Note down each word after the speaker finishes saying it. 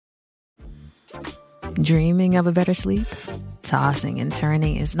Dreaming of a better sleep? Tossing and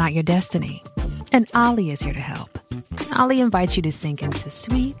turning is not your destiny. And Ollie is here to help. Ollie invites you to sink into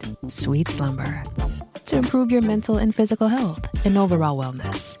sweet, sweet slumber to improve your mental and physical health and overall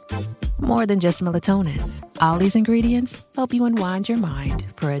wellness. More than just melatonin, Ollie's ingredients help you unwind your mind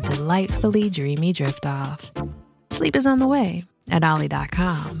for a delightfully dreamy drift off. Sleep is on the way at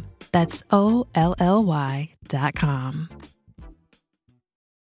Ollie.com. That's OLLY.com.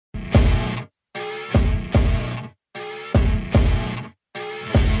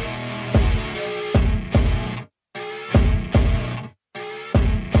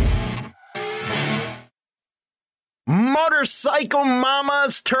 Motorcycle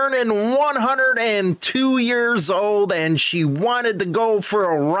Mama's turning 102 years old, and she wanted to go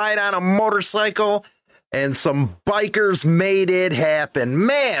for a ride on a motorcycle, and some bikers made it happen.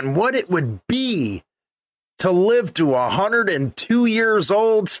 Man, what it would be to live to 102 years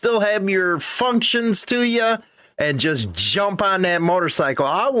old, still have your functions to you, and just jump on that motorcycle.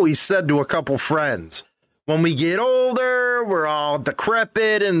 I always said to a couple friends, when we get older, we're all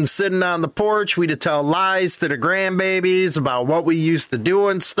decrepit and sitting on the porch. We'd tell lies to the grandbabies about what we used to do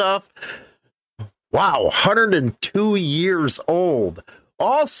and stuff. Wow, 102 years old.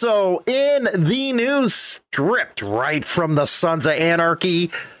 Also in the news, stripped right from the Sons of Anarchy,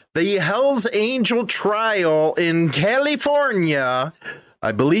 the Hells Angel trial in California,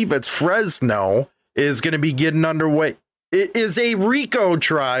 I believe it's Fresno, is going to be getting underway. It is a RICO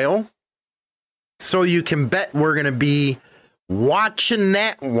trial. So you can bet we're going to be watching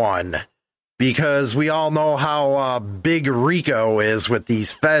that one, because we all know how big RICO is with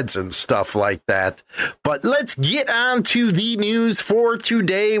these feds and stuff like that. But let's get on to the news for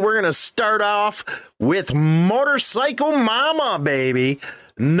today. We're going to start off with Motorcycle Mama, baby.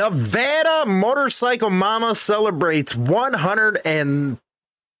 Nevada Motorcycle Mama celebrates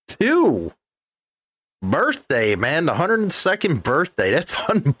 102 birthday, man. The 102nd birthday. That's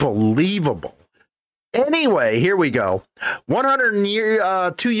unbelievable. Anyway, here we go.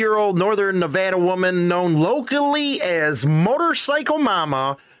 102-year-old Northern Nevada woman known locally as Motorcycle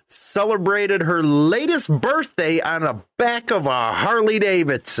Mama celebrated her latest birthday on the back of a Harley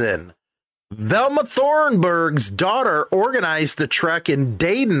Davidson. Velma Thornburg's daughter organized the trek in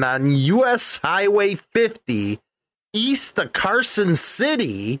Dayton on U.S. Highway 50 east of Carson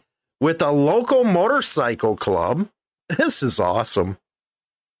City with a local motorcycle club. This is awesome.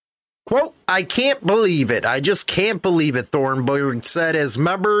 Quote, I can't believe it. I just can't believe it, Thornburg said, as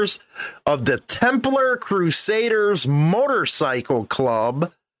members of the Templar Crusaders Motorcycle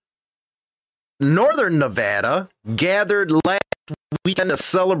Club, Northern Nevada, gathered last weekend to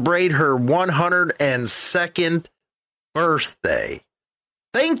celebrate her 102nd birthday.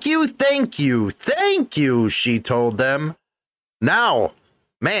 Thank you, thank you, thank you, she told them. Now,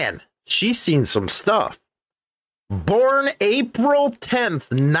 man, she's seen some stuff. Born April 10th,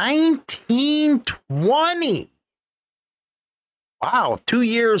 1920. Wow, 2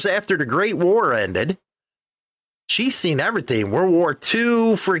 years after the Great War ended. She's seen everything. World War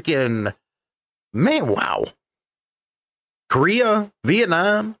II, freaking, man, wow. Korea,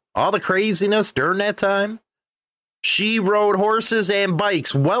 Vietnam, all the craziness during that time. She rode horses and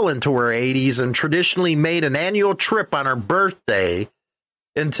bikes well into her 80s and traditionally made an annual trip on her birthday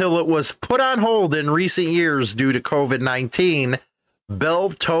until it was put on hold in recent years due to COVID-19, Bell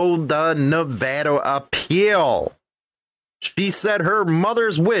told the Nevada Appeal. She said her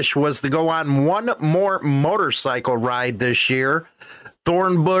mother's wish was to go on one more motorcycle ride this year.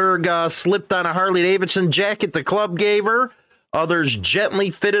 Thornburg slipped on a Harley Davidson jacket the club gave her. Others gently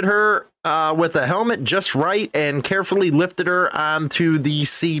fitted her with a helmet just right and carefully lifted her onto the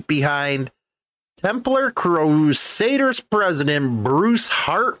seat behind Templar Crusaders president Bruce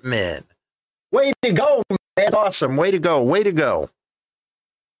Hartman. Way to go, man. That's awesome. Way to go. Way to go.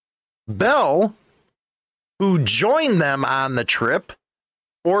 Bell, who joined them on the trip,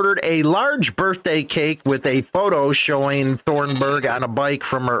 ordered a large birthday cake with a photo showing Thornburg on a bike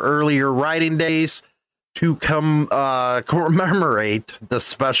from her earlier riding days to commemorate the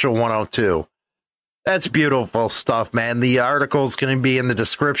special 102. That's beautiful stuff, man. The article's going to be in the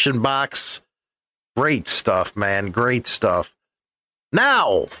description box. Great stuff, man. Great stuff.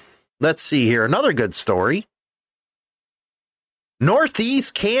 Now, let's see here. Another good story.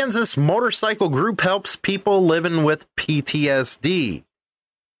 Northeast Kansas motorcycle group helps people living with PTSD.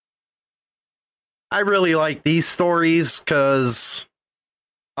 I really like these stories because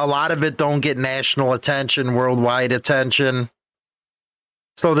a lot of it don't get national attention, worldwide attention.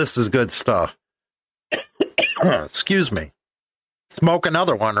 So this is good stuff. Excuse me. Smoke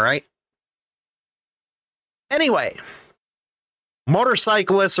another one, right? Anyway,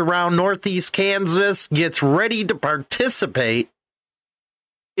 Motorcyclists around Northeast Kansas gets ready to participate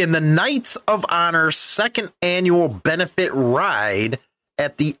in the Knights of Honor second annual benefit ride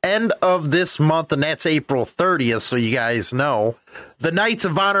at the end of this month, and that's April 30th, so you guys know. The Knights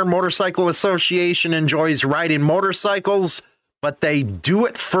of Honor Motorcycle Association enjoys riding motorcycles, but they do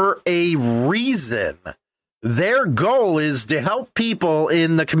it for a reason. Their goal is to help people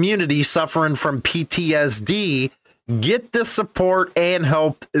in the community suffering from PTSD get the support and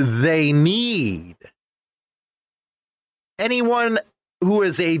help they need. Anyone who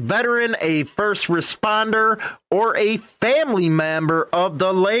is a veteran, a first responder, or a family member of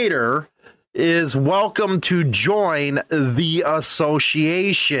the latter is welcome to join the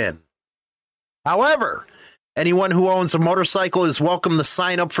association. However, anyone who owns a motorcycle is welcome to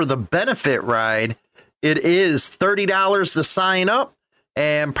sign up for the benefit ride. It is $30 to sign up,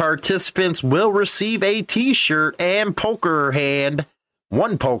 and participants will receive a t-shirt and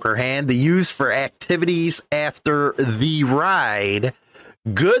one poker hand to use for activities after the ride.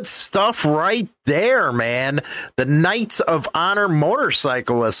 Good stuff right there, man. The Knights of Honor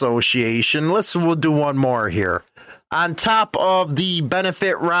Motorcycle Association. We'll do one more here. On top of the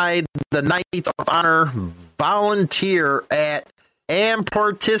benefit ride, the Knights of Honor volunteer at and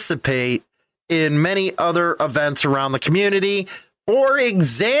participate in many other events around the community. For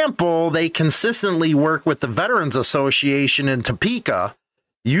example, they consistently work with the Veterans Association in Topeka.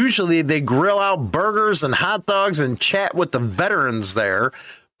 Usually they grill out burgers and hot dogs and chat with the veterans there.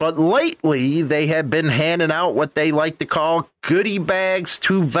 But lately they have been handing out what they like to call goodie bags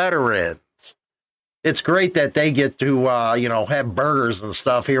to veterans. It's great that they get to, have burgers and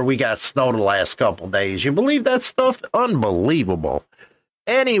stuff here. We got snow the last couple days. You believe that stuff? Unbelievable.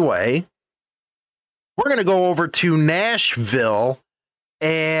 Anyway, we're going to go over to Nashville,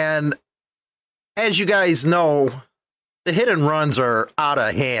 and as you guys know, the hit and runs are out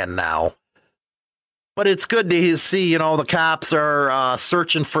of hand now. But it's good to see, the cops are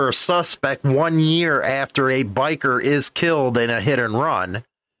searching for a suspect 1 year after a biker is killed in a hit and run.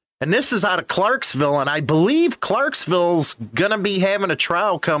 And this is out of Clarksville, and I believe Clarksville's going to be having a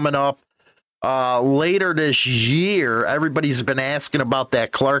trial coming up later this year. Everybody's been asking about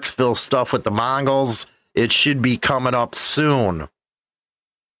that Clarksville stuff with the Mongols. It should be coming up soon.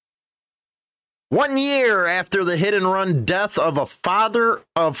 1 year after the hit and run death of a father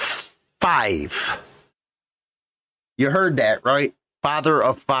of 5. You heard that, right? Father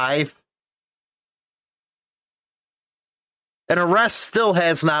of 5. An arrest still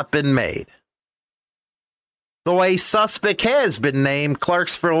has not been made. Though a suspect has been named,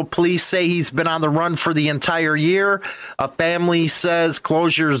 Clarksville police say he's been on the run for the entire year. A family says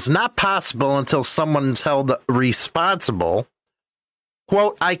closure is not possible until someone's held responsible.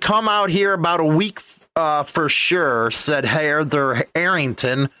 Quote, I come out here about a week for sure, said Heather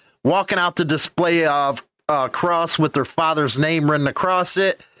Arrington, walking out to display of cross with her father's name written across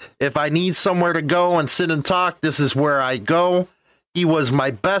it. If I need somewhere to go and sit and talk, this is where I go. He was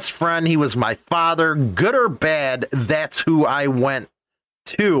my best friend. He was my father. Good or bad, that's who I went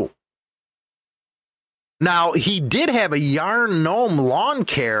to. Now, he did have a Yarn Gnome lawn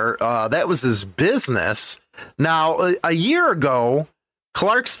care. That was his business. Now, a year ago,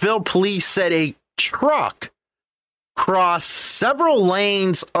 Clarksville police said a truck crossed several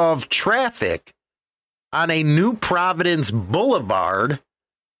lanes of traffic on a New Providence Boulevard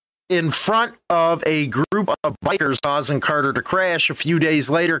in front of a group of bikers, causing Carter to crash. A few days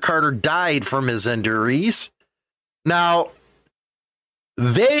later, Carter died from his injuries. Now,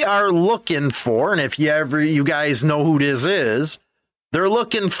 they are looking for, and if you guys know who this is, they're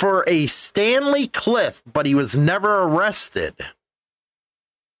looking for a Stanley Cliff, but he was never arrested.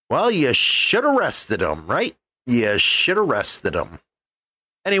 Well, you should have arrested him, right? You should have arrested him.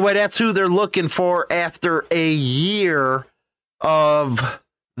 Anyway, that's who they're looking for after a year of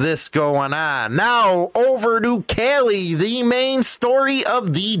this going on. Now, over to Cali, the main story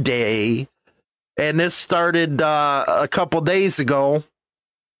of the day. And this started a couple days ago.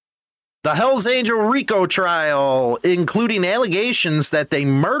 The Hells Angel RICO trial, including allegations that they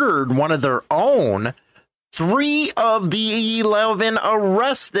murdered one of their own. 3 of the 11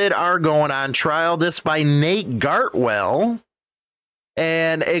 arrested are going on trial. This by Nate Gartwell.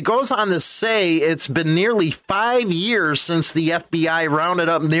 And it goes on to say it's been nearly 5 years since the FBI rounded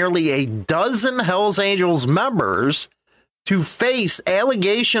up nearly a dozen Hells Angels members to face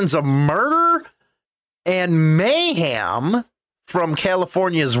allegations of murder and mayhem from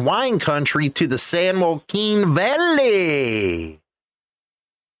California's wine country to the San Joaquin Valley.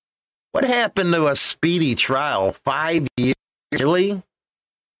 What happened to a speedy trial? 5 years? Really?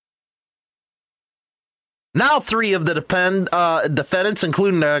 Now, three of the defendants,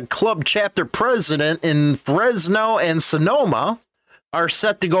 including a club chapter president in Fresno and Sonoma, are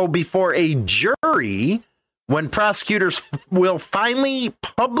set to go before a jury when prosecutors will finally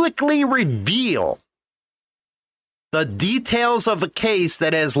publicly reveal the details of a case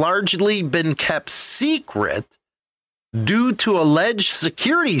that has largely been kept secret due to alleged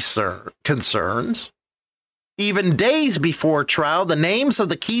security concerns. Even days before trial, the names of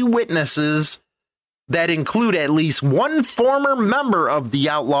the key witnesses that include at least one former member of the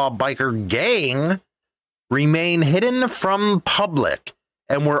outlaw biker gang remain hidden from public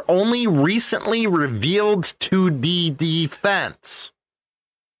and were only recently revealed to the defense.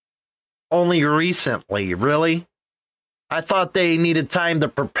 Only recently, really? I thought they needed time to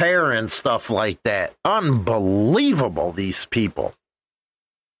prepare and stuff like that. Unbelievable, these people.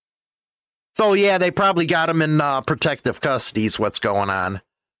 So, yeah, they probably got him in protective custody is what's going on.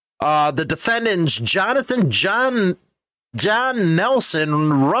 The defendants, John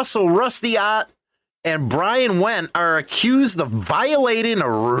Nelson, Russell Rusty Ott, and Brian Wendt are accused of violating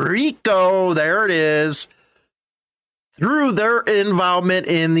RICO, there it is, through their involvement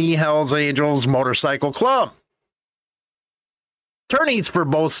in the Hells Angels Motorcycle Club. Attorneys for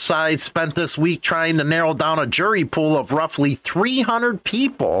both sides spent this week trying to narrow down a jury pool of roughly 300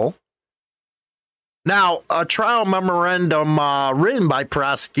 people. Now, a trial memorandum written by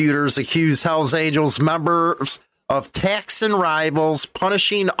prosecutors accused Hells Angels members of taxing rivals,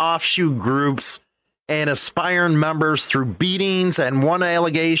 punishing offshoot groups, and aspiring members through beatings, and one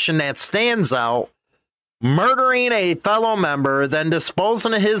allegation that stands out, murdering a fellow member, then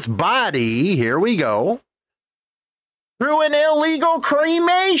disposing of his body, here we go, through an illegal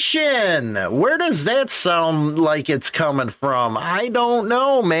cremation. Where does that sound like it's coming from? I don't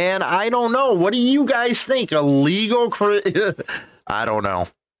know, man. I don't know. What do you guys think? Illegal I don't know.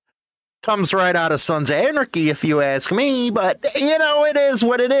 Comes right out of Sons of Anarchy, if you ask me, but, you know, it is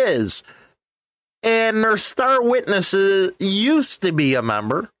what it is. And their star witnesses used to be a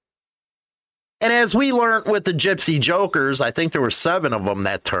member. And as we learned with the Gypsy Jokers, I think there were 7 of them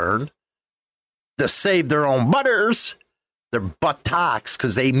that turned to save their own butters. Their buttocks,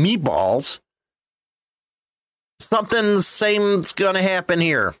 because they meatballs. Something same's going to happen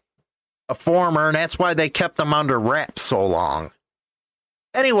here. A former, and that's why they kept them under wraps so long.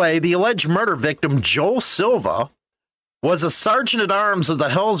 Anyway, the alleged murder victim, Joel Silva, was a sergeant-at-arms of the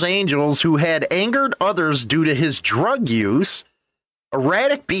Hells Angels who had angered others due to his drug use,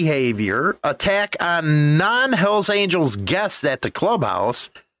 erratic behavior, attack on non-Hells Angels guests at the clubhouse,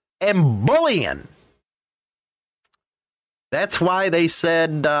 and bullying. That's why they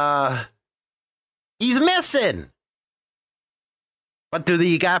said he's missing. But do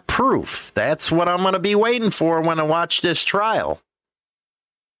they got proof? That's what I'm going to be waiting for when I watch this trial.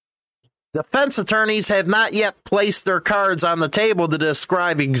 Defense attorneys have not yet placed their cards on the table to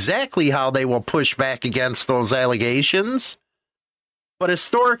describe exactly how they will push back against those allegations. But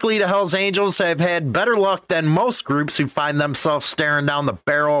historically, the Hells Angels have had better luck than most groups who find themselves staring down the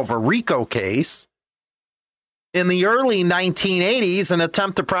barrel of a RICO case. In the early 1980s, an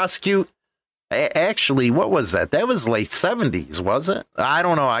attempt to prosecute, actually, what was that? That was late 70s, was it? I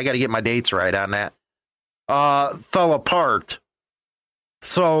don't know. I got to get my dates right on that. Fell apart.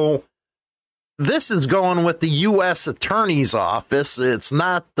 So this is going with the U.S. Attorney's Office. It's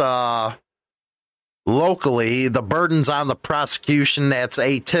not locally. The burden's on the prosecution. That's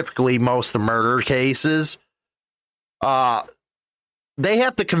atypically most of murder cases. They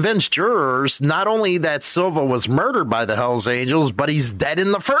have to convince jurors not only that Silva was murdered by the Hells Angels, but he's dead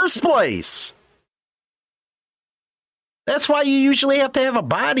in the first place. That's why you usually have to have a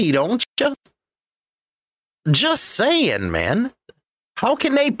body, don't you? Just saying, man. How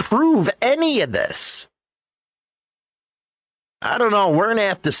can they prove any of this? I don't know. We're going to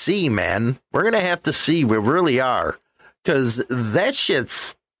have to see, man. We're going to have to see. We really are. Because that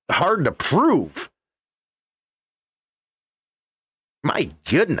shit's hard to prove. My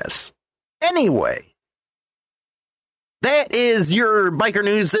goodness. Anyway, that is your biker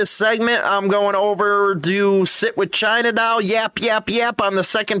news this segment. I'm going over to Sit with China now. Yap, yap, yap on the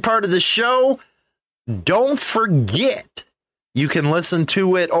second part of the show. Don't forget, you can listen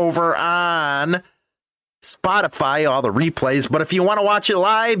to it over on Spotify, all the replays. But if you want to watch it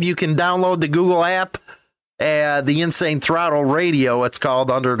live, you can download the Google app, the Insane Throttle Radio, it's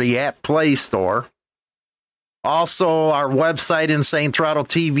called, under the App Play Store. Also, our website,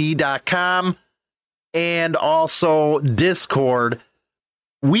 InsaneThrottleTV.com, and also Discord.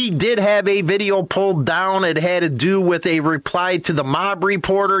 We did have a video pulled down. It had to do with a reply to the mob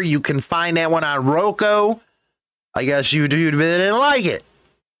reporter. You can find that one on Roku. I guess you didn't like it.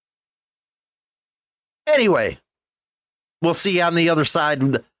 Anyway, we'll see you on the other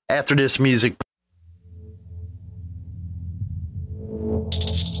side after this music.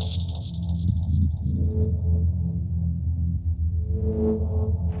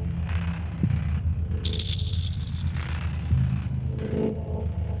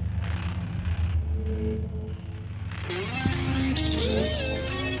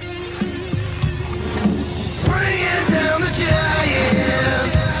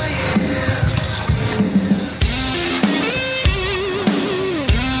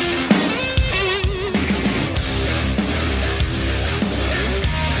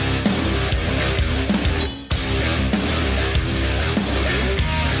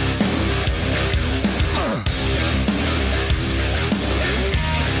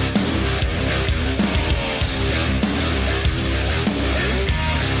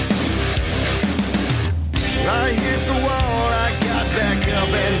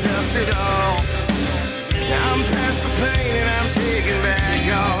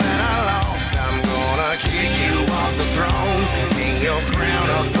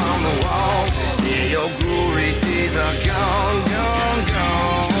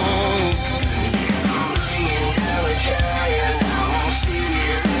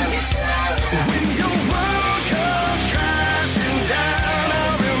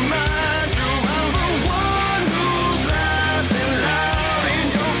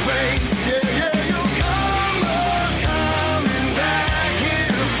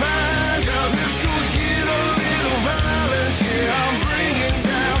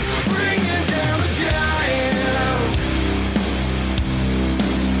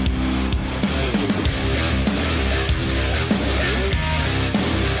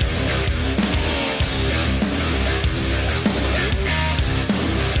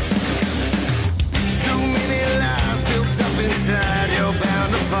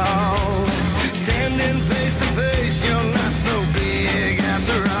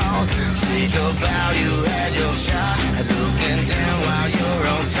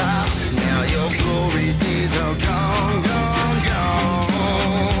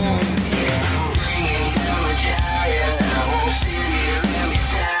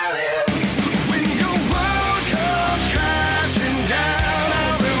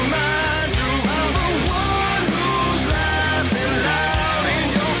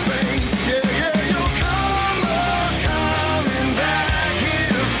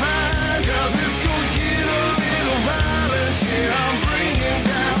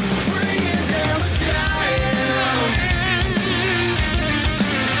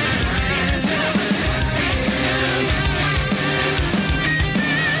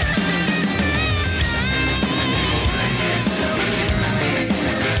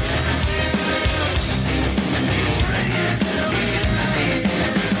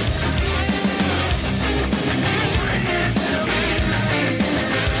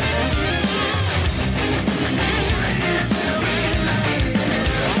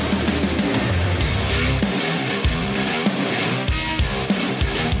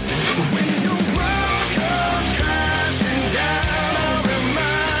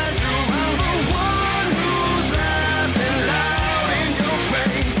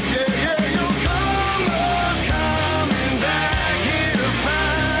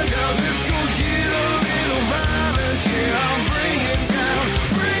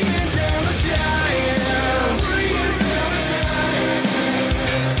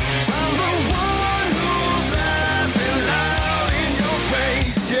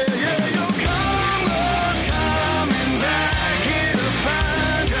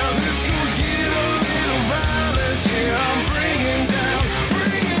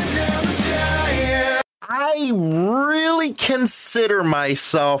 I really consider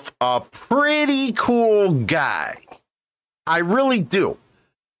myself a pretty cool guy. I really do.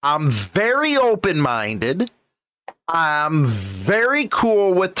 I'm very open-minded. I'm very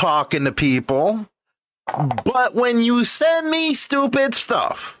cool with talking to people. But when you send me stupid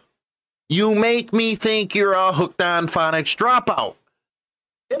stuff, you make me think you're a hooked on phonics dropout.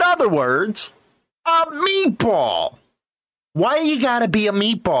 In other words, a meatball. Why you gotta be a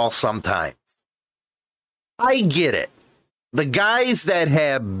meatball sometimes? I get it. The guys that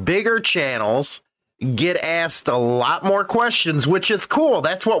have bigger channels get asked a lot more questions, which is cool.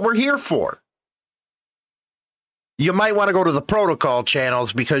 That's what we're here for. You might want to go to the protocol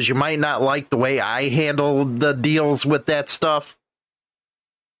channels because you might not like the way I handle the deals with that stuff.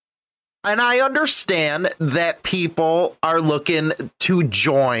 And I understand that people are looking to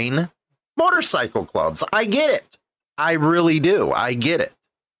join motorcycle clubs. I get it. I really do. I get it.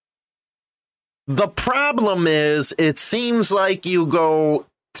 The problem is, it seems like you go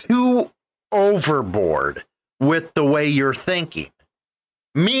too overboard with the way you're thinking.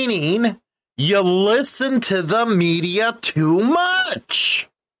 Meaning, you listen to the media too much.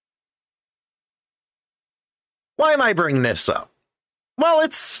 Why am I bringing this up? Well,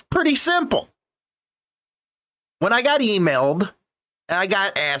 it's pretty simple. When I got emailed, I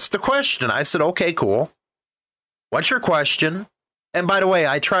got asked a question. I said, okay, cool. What's your question? And by the way,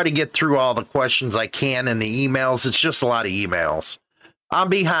 I try to get through all the questions I can in the emails. It's just a lot of emails. I'm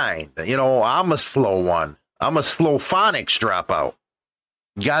behind. You know, I'm a slow one. I'm a slow phonics dropout.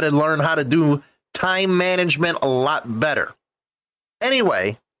 Got to learn how to do time management a lot better.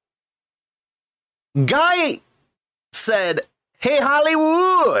 Anyway, guy said, hey,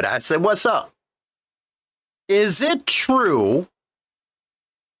 Hollywood. I said, what's up? Is it true,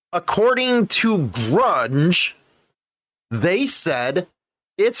 according to Grunge, they said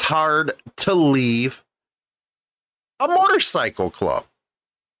it's hard to leave a motorcycle club?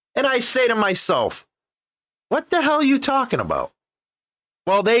 And I say to myself, what the hell are you talking about?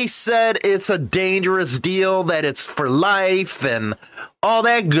 Well, they said it's a dangerous deal, that it's for life and all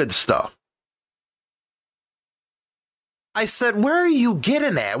that good stuff. I said, where are you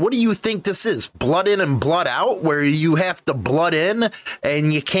getting at? What do you think this is? Blood in and blood out, where you have to blood in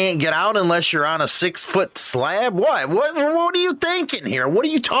and you can't get out unless you're on a 6-foot slab? What are you thinking here? What are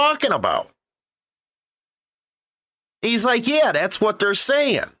you talking about? He's like, yeah, that's what they're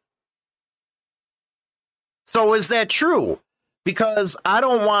saying. So is that true? Because I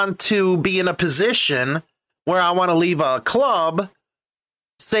don't want to be in a position where I want to leave a club,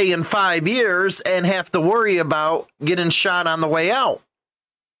 say in 5 years, and have to worry about getting shot on the way out.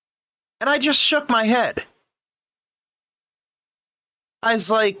 And I just shook my head. I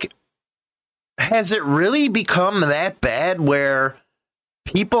was like, has it really become that bad where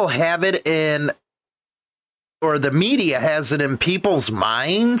people have it in, or the media has it in people's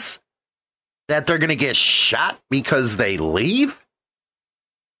minds that they're going to get shot because they leave?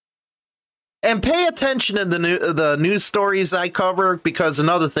 And pay attention to the news stories I cover, because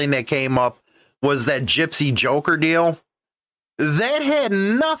another thing that came up was that Gypsy Joker deal. That had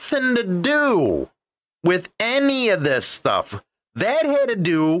nothing to do with any of this stuff. That had to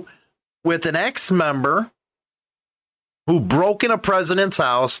do with an ex-member who broke in a president's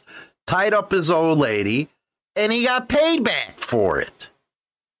house, tied up his old lady, and he got paid back for it.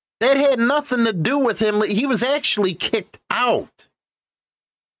 That had nothing to do with him. He was actually kicked out.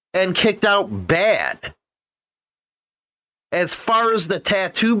 And kicked out bad. As far as the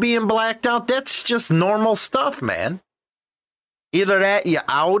tattoo being blacked out, that's just normal stuff, man. Either that, you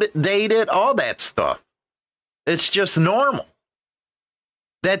outdate it, all that stuff. It's just normal.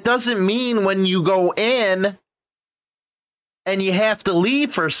 That doesn't mean when you go in and you have to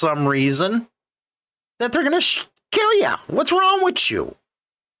leave for some reason that they're going to kill you. What's wrong with you?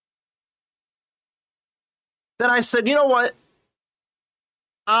 Then I said, you know what?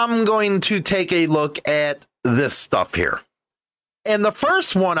 I'm going to take a look at this stuff here. And the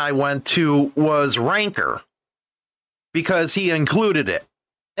first one I went to was Ranker, because he included it.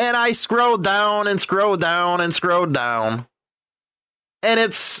 And I scrolled down and scrolled down and scrolled down. And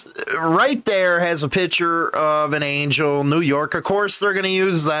it's right there, has a picture of an Angel, New York. Of course, they're going to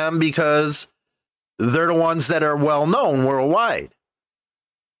use them because they're the ones that are well known worldwide.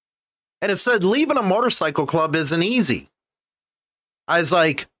 And it said leaving a motorcycle club isn't easy. I was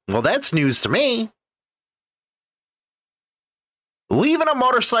like, well, that's news to me. Leaving a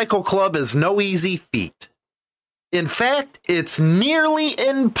motorcycle club is no easy feat. In fact, it's nearly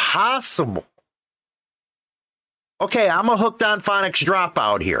impossible. Okay, I'm a Hooked on Phonics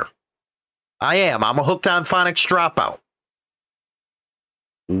dropout here. I am. I'm a Hooked on Phonics dropout.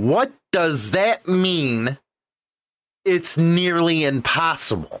 What does that mean? It's nearly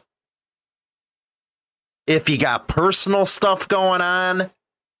impossible. If you got personal stuff going on,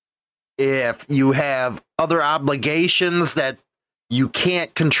 if you have other obligations that you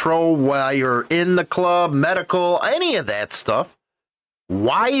can't control while you're in the club, medical, any of that stuff,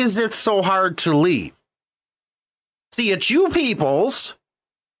 why is it so hard to leave? See, it's you peoples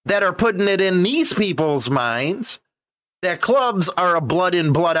that are putting it in these people's minds that clubs are a blood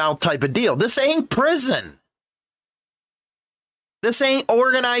in, blood out type of deal. This ain't prison. This ain't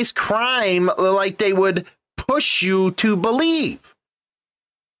organized crime like they would push you to believe.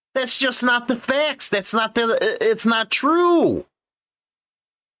 That's just not the facts. It's not true.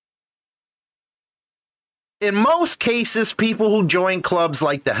 In most cases, people who join clubs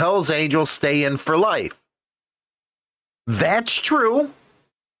like the Hells Angels stay in for life. That's true.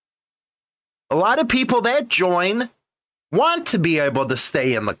 A lot of people that join want to be able to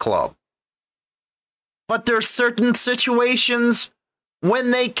stay in the club. But there's certain situations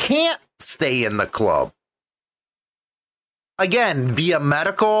when they can't stay in the club. Again, via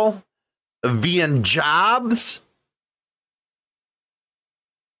medical, via jobs.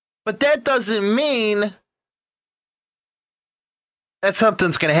 But that doesn't mean that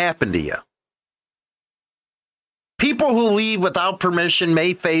something's going to happen to you. People who leave without permission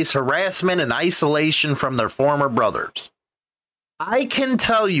may face harassment and isolation from their former brothers. I can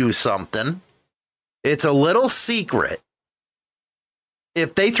tell you something. It's a little secret.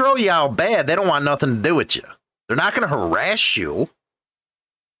 If they throw you out bad, they don't want nothing to do with you. They're not going to harass you.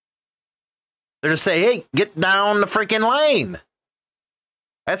 They're going to say, hey, get down the freaking lane.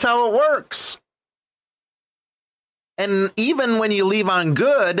 That's how it works. And even when you leave on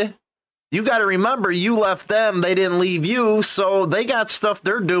good, you got to remember you left them. They didn't leave you. So they got stuff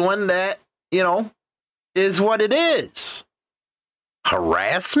they're doing that, is what it is.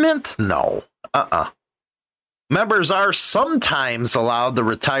 Harassment? No. Members are sometimes allowed to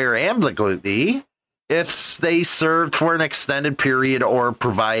retire amicably if they served for an extended period or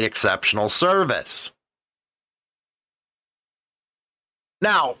provide exceptional service.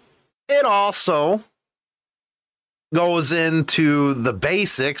 Now, it also goes into the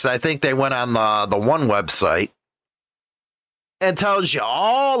basics. I think they went on the one website and tells you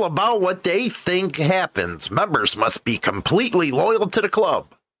all about what they think happens. Members must be completely loyal to the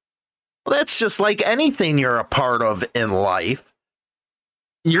club. Well, that's just like anything you're a part of in life.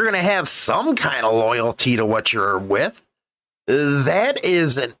 You're going to have some kind of loyalty to what you're with. That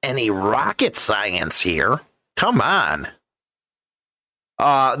isn't any rocket science here. Come on.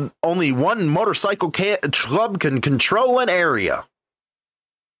 Only one motorcycle club can control an area.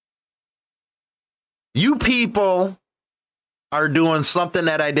 You people are doing something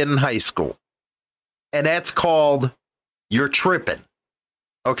that I did in high school. And that's called you're tripping.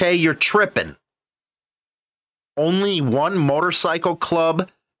 Okay, you're tripping. Only one motorcycle club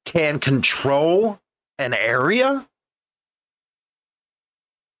can control an area?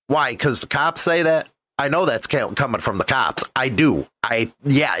 Why? Because the cops say that? I know that's coming from the cops. I do.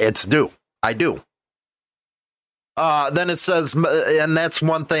 It's due. I do. Then it says, and that's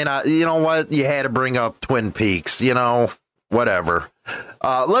one thing, you know what? You had to bring up Twin Peaks, whatever.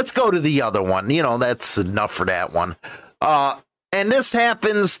 Let's go to the other one. That's enough for that one. And this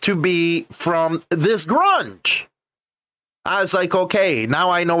happens to be from this grunge. I was like, okay, now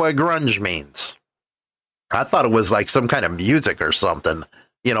I know what grunge means. I thought it was like some kind of music or something.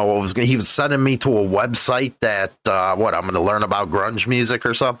 He was sending me to a website that, I'm going to learn about grunge music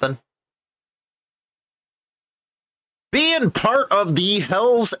or something. Being part of the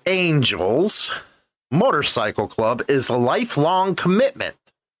Hells Angels Motorcycle Club is a lifelong commitment.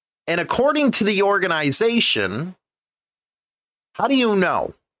 And according to the organization, how do you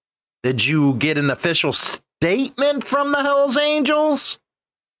know? Did you get an official statement from the Hells Angels?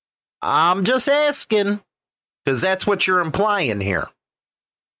 I'm just asking, because that's what you're implying here.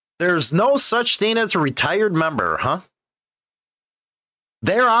 There's no such thing as a retired member, huh?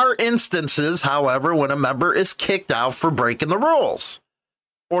 There are instances, however, when a member is kicked out for breaking the rules.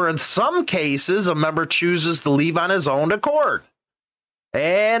 Or in some cases, a member chooses to leave on his own accord.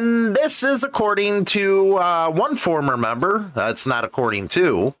 And this is according to one former member. That's not according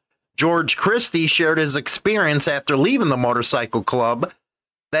to. George Christie shared his experience after leaving the motorcycle club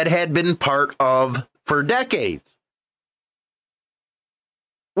that had been part of for decades.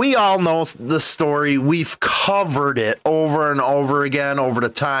 We all know the story. We've covered it over and over again over the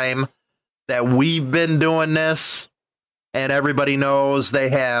time that we've been doing this. And everybody knows they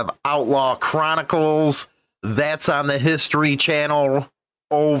have Outlaw Chronicles. That's on the History Channel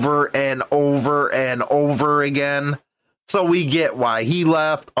over and over and over again. So we get why he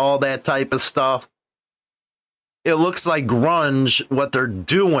left, all that type of stuff. It looks like grunge, what they're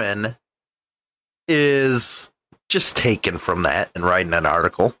doing is just taken from that and writing an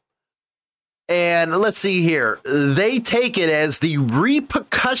article. And let's see here. They take it as the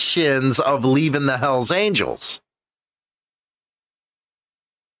repercussions of leaving the Hells Angels.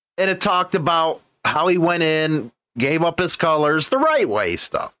 And it talked about how he went in, gave up his colors, the right way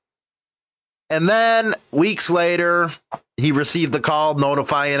stuff. And then weeks later, he received a call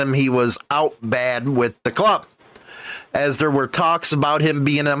notifying him he was out bad with the club, as there were talks about him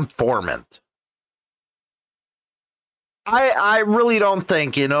being an informant. I really don't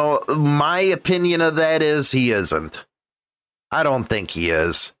think, my opinion of that is he isn't. I don't think he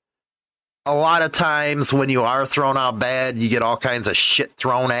is. A lot of times when you are thrown out bad, you get all kinds of shit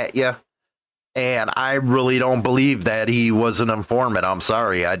thrown at you. And I really don't believe that he was an informant. I'm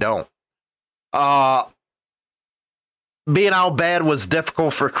sorry, I don't. Being out bad was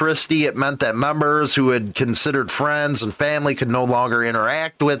difficult for Christie. It meant that members who had considered friends and family could no longer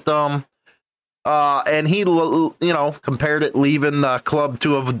interact with them. And he, compared it leaving the club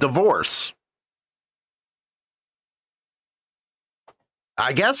to a divorce.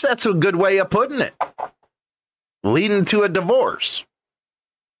 I guess that's a good way of putting it. Leading to a divorce.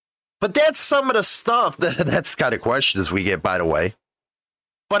 But that's some of the stuff that's kind of questions we get, by the way.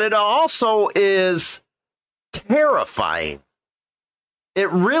 But it also is terrifying. It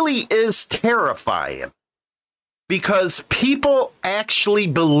really is terrifying because people actually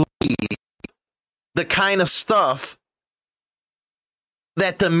believe the kind of stuff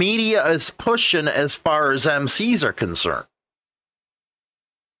that the media is pushing as far as MCs are concerned.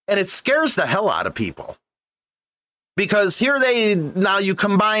 And it scares the hell out of people. Because now you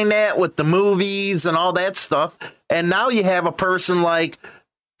combine that with the movies and all that stuff, and now you have a person like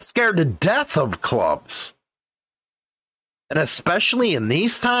scared to death of clubs. And especially in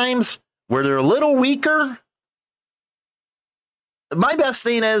these times where they're a little weaker, my best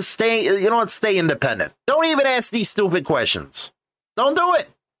thing is stay independent. Don't even ask these stupid questions. Don't do it.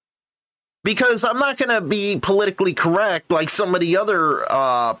 Because I'm not going to be politically correct like some of the other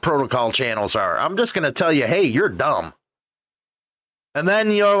protocol channels are. I'm just going to tell you, hey, you're dumb. And then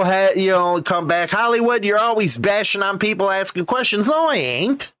you'll come back, Hollywood, you're always bashing on people asking questions. No, I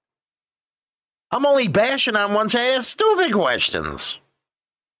ain't. I'm only bashing on ones that ask stupid questions.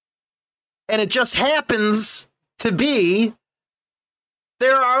 And it just happens to be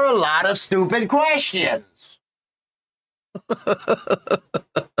there are a lot of stupid questions.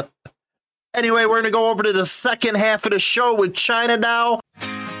 Anyway, we're going to go over to the second half of the show with China now.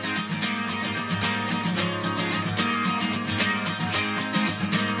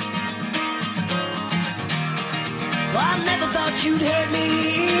 Well, I never thought you'd hurt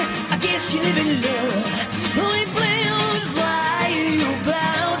me. I guess you live in love. Only playing with fire, you're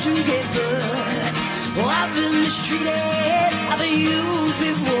bound to get burned. Well, I've been mistreated, I've been used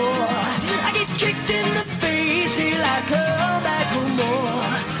before. I get kicked in the face, till I come back for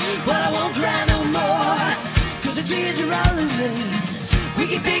more. But I won't cry no more, cause the tears are all in vain. We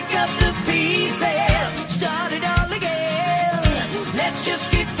can pick up the pieces, start it all again. Let's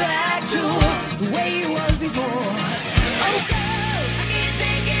just get back to the way it was before. Oh girl, I can't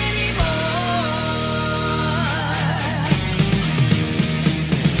take anymore.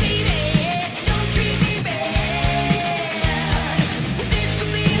 Baby, don't treat me bad. Well, this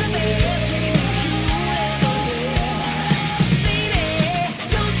could be the best thing that you ever had. Baby,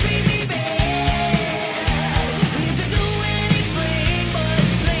 don't treat me bad. You can do anything but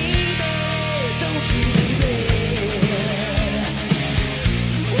play bad.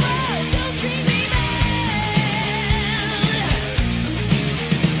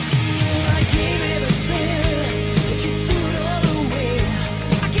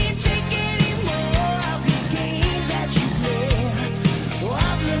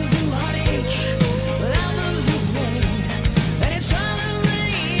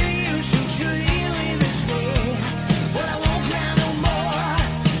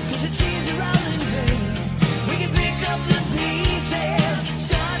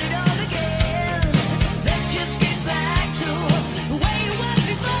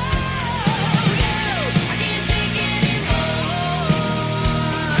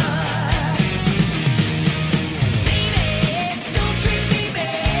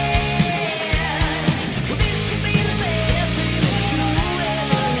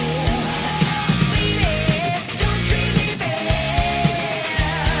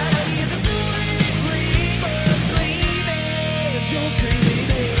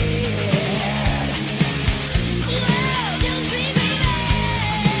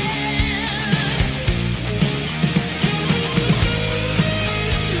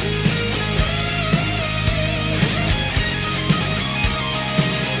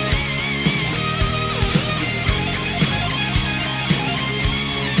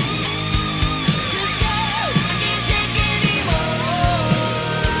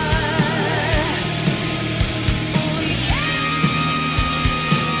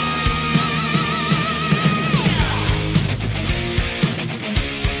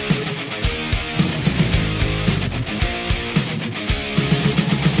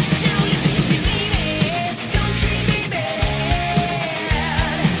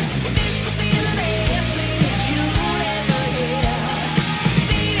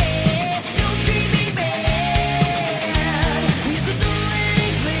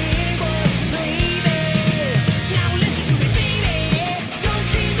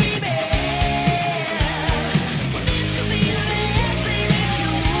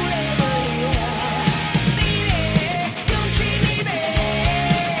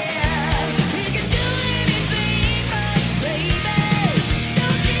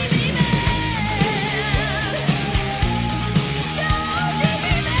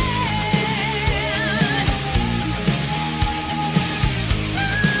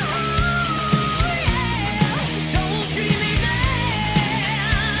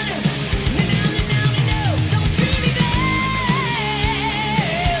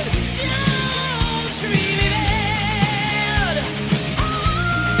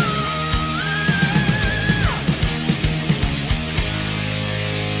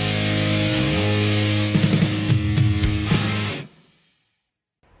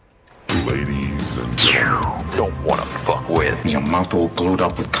 Ladies and gentlemen. Don't wanna fuck with. Your mouth all glued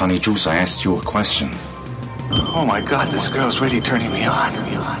up with Connie juice, I asked you a question. Oh my god, this girl's really turning me on.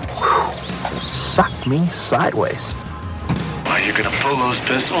 Suck me sideways. Are you gonna pull those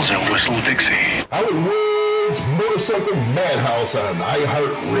pistols and whistle Dixie? Howard Woods Motorcycle Madhouse on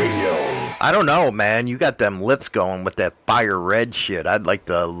iHeartRadio. I don't know, man. You got them lips going with that fire red shit. I'd like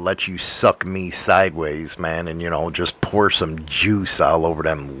to let you suck me sideways, man, and, just pour some juice all over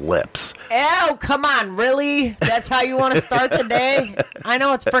them lips. Ew, come on, really? That's how you want to start the day? I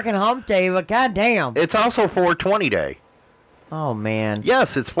know it's freaking hump day, but goddamn. It's also 420 day. Oh, man.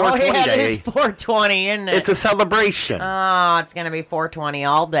 Yes, it's 420 day. It is 420, isn't it? It's a celebration. Oh, it's going to be 420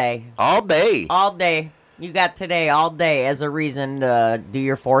 all day. All day. All day. You got today all day as a reason to do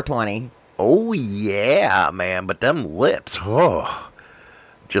your 420. Oh, yeah, man. But them lips,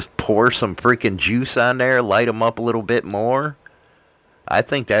 just pour some freaking juice on there, light them up a little bit more. I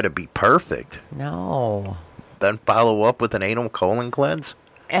think that'd be perfect. No. Then follow up with an anal colon cleanse?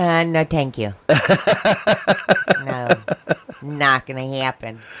 No, thank you. No. Not going to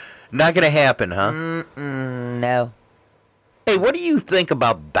happen. Not going to happen, huh? No. Hey, what do you think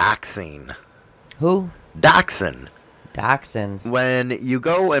about doxing? Who? Doxing. Dachshunds. When you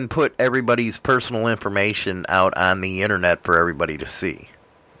go and put everybody's personal information out on the internet for everybody to see.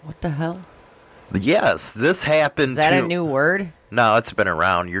 What the hell? Yes, this happened. Is that a new word? No, it's been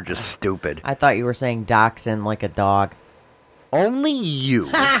around. You're just stupid. I thought you were saying dachshund like a dog. Only you.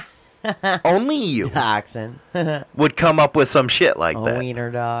 Only you. Dachshund. would come up with some shit like that. A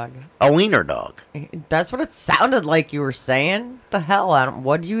wiener dog. A wiener dog. That's what it sounded like you were saying. The hell?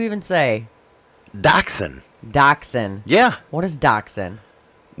 What did you even say? Dachshund. Dachshund. Yeah. What is dachshund?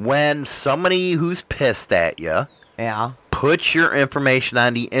 When somebody who's pissed at you puts your information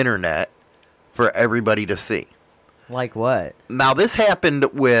on the internet for everybody to see. Like what? Now, this happened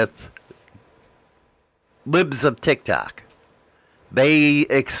with libs of TikTok. They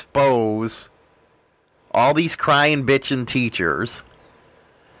expose all these crying, bitching teachers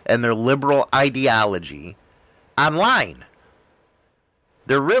and their liberal ideology online.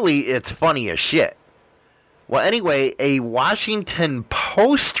 It's funny as shit. Well, anyway, a Washington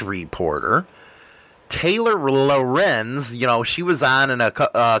Post reporter, Taylor Lorenz, she was on in a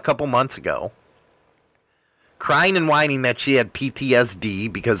couple months ago, crying and whining that she had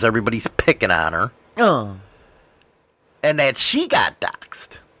PTSD because everybody's picking on her. And that she got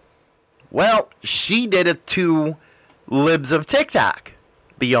doxxed. Well, she did it to Libs of TikTok,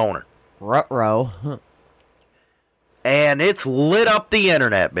 the owner. Ruh-roh. And it's lit up the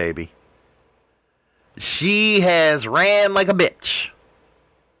internet, baby. She has ran like a bitch.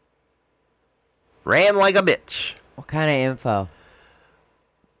 Ran like a bitch. What kind of info?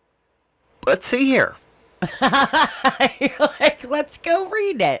 Let's see here. Let's go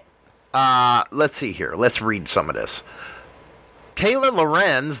read it. Let's see here. Let's read some of this. Taylor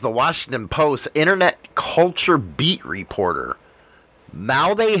Lorenz, the Washington Post internet culture beat reporter.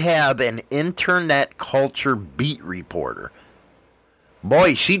 Now they have an internet culture beat reporter.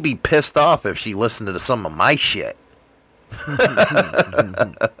 Boy, she'd be pissed off if she listened to some of my shit.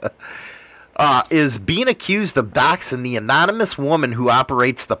 Is being accused of doxing the anonymous woman who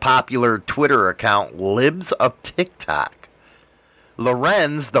operates the popular Twitter account Libs of TikTok.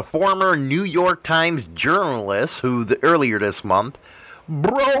 Lorenz, the former New York Times journalist who earlier this month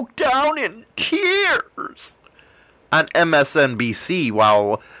broke down in tears on MSNBC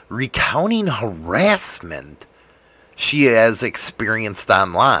while recounting harassment she has experienced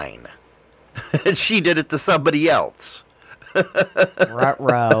online. She did it to somebody else.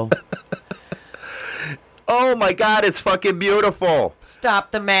 Ruh-roh. Oh my God, it's fucking beautiful.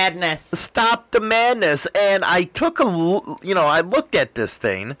 Stop the madness. Stop the madness. And I I looked at this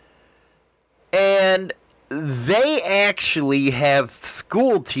thing, and they actually have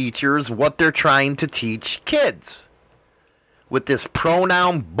school teachers what they're trying to teach kids. With this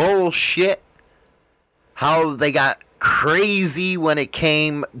pronoun bullshit, how they got crazy when it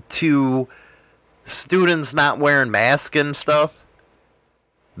came to students not wearing masks and stuff.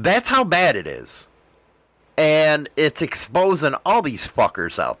 That's how bad it is. And it's exposing all these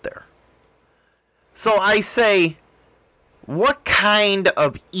fuckers out there. So I say, what kind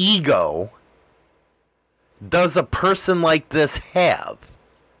of ego does a person like this have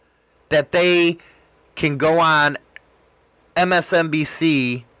that they can go on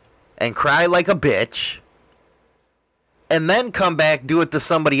MSNBC and cry like a bitch and then come back, do it to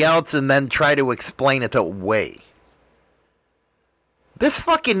somebody else, and then try to explain it away? This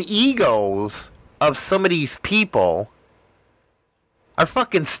fucking egos of some of these people are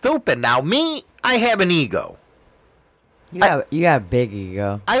fucking stupid. Now, me, I have an ego. You got a big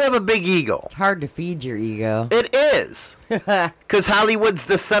ego. I have a big ego. It's hard to feed your ego. It is. Because Hollywood's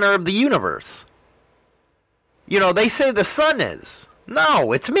the center of the universe. You know, they say the sun is.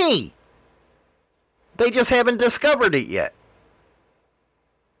 No, it's me. They just haven't discovered it yet.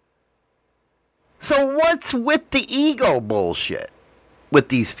 So what's with the ego bullshit with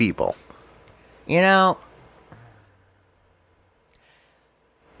these people? You know,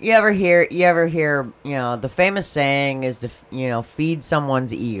 you ever hear, the famous saying is to, feed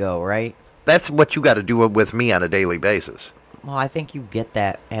someone's ego, right? That's what you got to do with me on a daily basis. Well, I think you get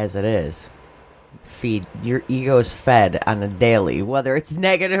that as it is. Your ego is fed on a daily, whether it's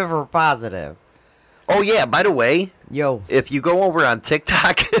negative or positive. Oh, yeah, by the way, yo, if you go over on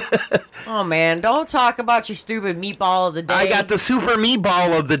TikTok... oh, man, don't talk about your stupid meatball of the day. I got the super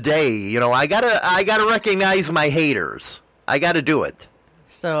meatball of the day. You know, I gotta recognize my haters. I gotta do it.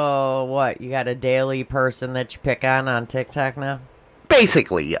 So, what, you got a daily person that you pick on TikTok now?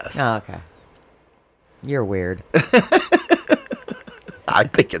 Basically, yes. Oh, okay. You're weird. I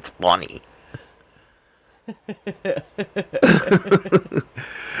think it's funny.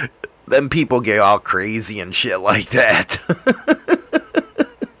 Then people get all crazy and shit like that.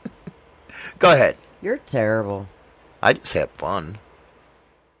 Go ahead. You're terrible. I just have fun.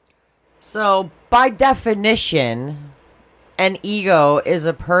 So, by definition, an ego is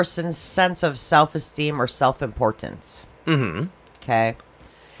a person's sense of self-esteem or self-importance. Mm-hmm. Okay?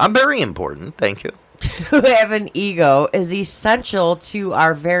 I'm very important, thank you. To have an ego is essential to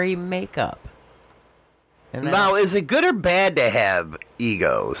our very makeup. Now, is it good or bad to have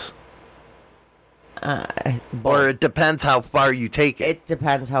egos? Or it depends how far you take it? It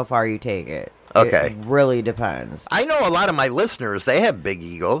depends how far you take it. Okay. It really depends. I know a lot of my listeners, they have big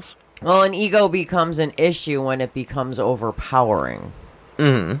egos. Well, an ego becomes an issue when it becomes overpowering.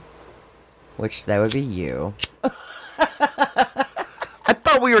 Mm-hmm. Which, that would be you. I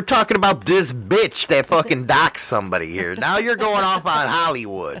thought we were talking about this bitch that fucking doxed somebody here. Now you're going off on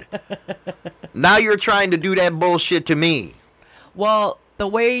Hollywood. Now you're trying to do that bullshit to me. Well, the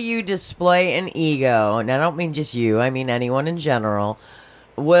way you display an ego, and I don't mean just you, I mean anyone in general,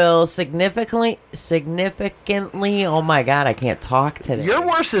 will significantly, oh my God, I can't talk today. You're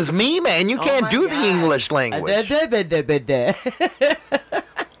worse as me, man. You can't do the English language.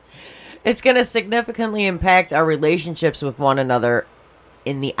 It's going to significantly impact our relationships with one another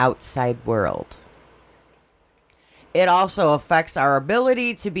in the outside world. It also affects our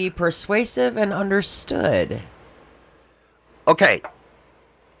ability to be persuasive and understood. Okay.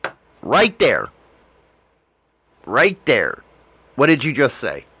 Right there. Right there. What did you just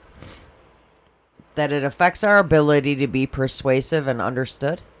say? That it affects our ability to be persuasive and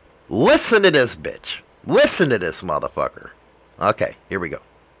understood? Listen to this bitch. Listen to this motherfucker. Okay, here we go.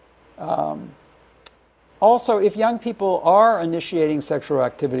 Also, if young people are initiating sexual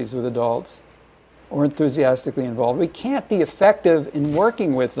activities with adults or enthusiastically involved, we can't be effective in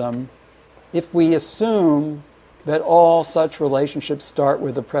working with them if we assume that all such relationships start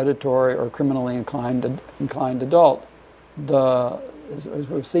with a predatory or criminally inclined adult. As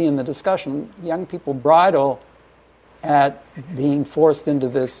we see in the discussion, young people bridle at being forced into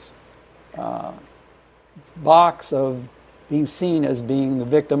this box of being seen as being the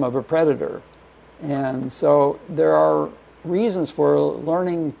victim of a predator. And so there are reasons for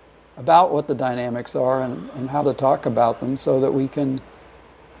learning about what the dynamics are and how to talk about them so that we can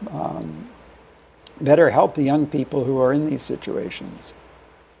better help the young people who are in these situations.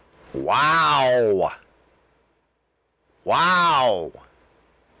 Wow. Wow.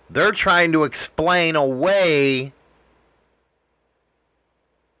 They're trying to explain away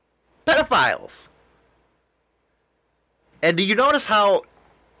pedophiles. And do you notice how,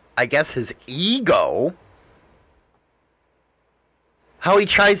 I guess, his ego, how he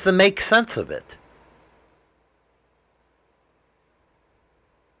tries to make sense of it?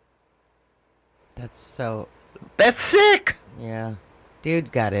 That's sick. Yeah. Dude's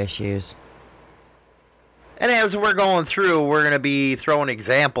got issues. And as we're going through, we're going to be throwing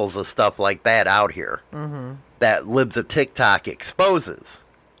examples of stuff like that out here. Mm-hmm. That Libs of TikTok exposes.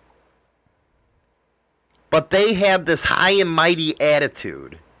 But they have this high and mighty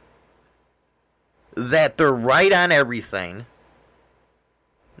attitude that they're right on everything.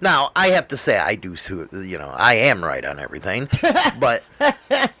 Now, I have to say, I am right on everything. But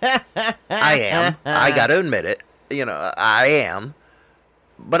I am. I got to admit it. I am.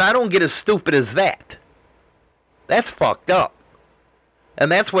 But I don't get as stupid as that. That's fucked up.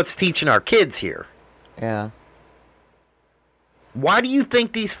 And that's what's teaching our kids here. Yeah. Why do you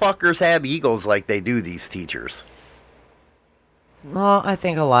think these fuckers have egos like they do, these teachers? Well, I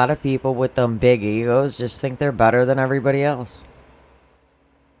think a lot of people with them big egos just think they're better than everybody else.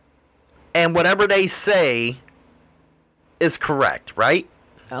 And whatever they say is correct, right?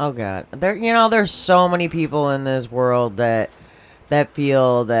 Oh God, there's so many people in this world that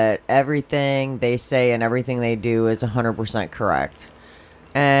feel that everything they say and everything they do is 100% correct.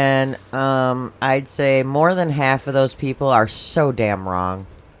 And I'd say more than half of those people are so damn wrong.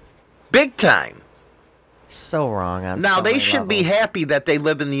 Big time. So wrong. Now, they should be happy that they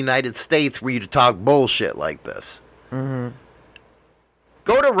live in the United States where you talk bullshit like this. Mm-hmm.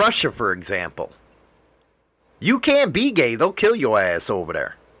 Go to Russia, for example. You can't be gay. They'll kill your ass over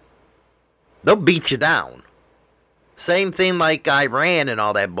there. They'll beat you down. Same thing like Iran and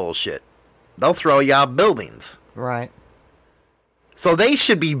all that bullshit. They'll throw you out buildings. Right. So they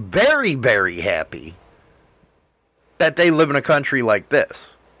should be very, very happy that they live in a country like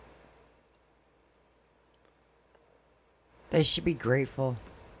this. They should be grateful.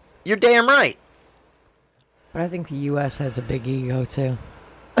 You're damn right. But I think the U.S. has a big ego, too.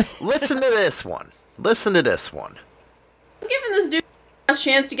 Listen to this one. Listen to this one. I'm giving this dude a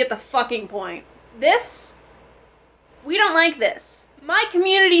chance to get the fucking point. We don't like this. My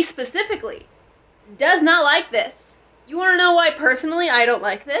community specifically does not like this. You want to know why personally I don't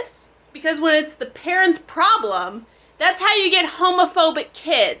like this? Because when it's the parents' problem, that's how you get homophobic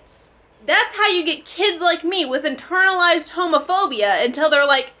kids. That's how you get kids like me with internalized homophobia until they're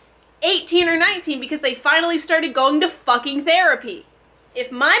like 18 or 19 because they finally started going to fucking therapy.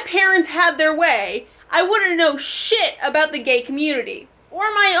 If my parents had their way, I wouldn't know shit about the gay community or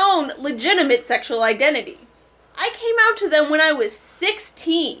my own legitimate sexual identity. I came out to them when I was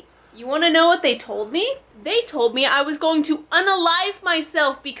 16. You want to know what they told me? They told me I was going to unalive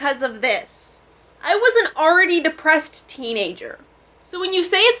myself because of this. I was an already depressed teenager. So when you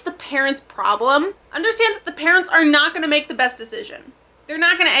say it's the parents' problem, understand that the parents are not going to make the best decision. They're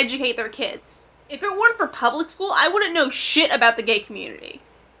not going to educate their kids. If it weren't for public school, I wouldn't know shit about the gay community.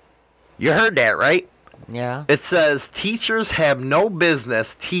 You heard that, right? Yeah. It says teachers have no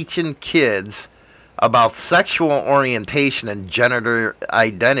business teaching kids about sexual orientation and gender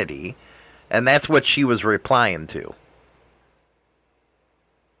identity, and that's what she was replying to.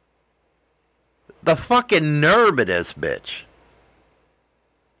 The fucking nerve of this bitch.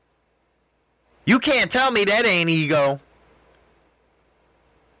 You can't tell me that ain't ego.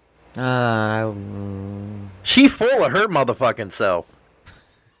 She full of her motherfucking self.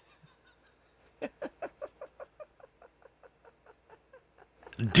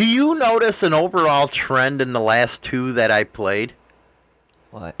 Do you notice an overall trend in the last two that I played?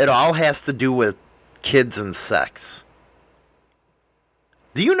 What? It all has to do with kids and sex.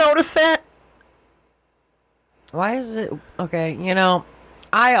 Do you notice that? Why is it... Okay,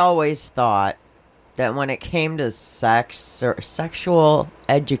 I always thought that when it came to sex or sexual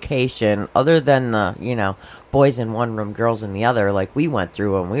education, other than the, boys in one room, girls in the other, like we went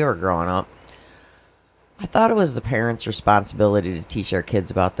through when we were growing up, I thought it was the parents' responsibility to teach our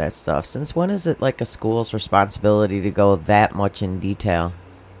kids about that stuff. Since when is it like a school's responsibility to go that much in detail?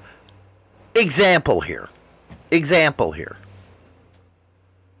 Example here.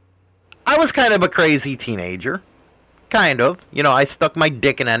 I was kind of a crazy teenager. Kind of. I stuck my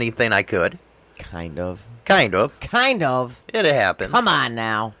dick in anything I could. Kind of. It happened. Come on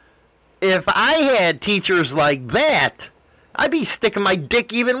now. If I had teachers like that, I'd be sticking my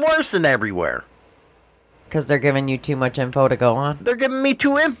dick even worse than everywhere. Because they're giving you too much info to go on? They're giving me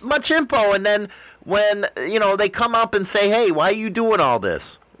too much info, and then when, they come up and say, hey, why are you doing all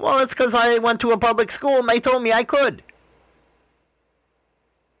this? Well, it's because I went to a public school and they told me I could.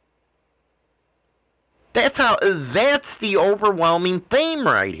 That's the overwhelming theme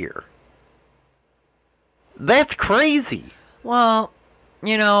right here. That's crazy. Well,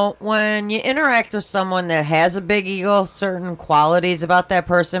 when you interact with someone that has a big ego, certain qualities about that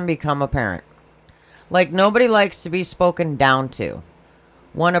person become apparent. Like, nobody likes to be spoken down to.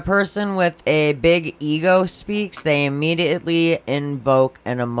 When a person with a big ego speaks, they immediately invoke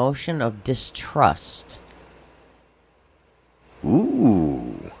an emotion of distrust.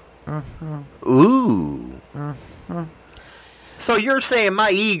 Ooh. Mm-hmm. Ooh. Mm-hmm. So you're saying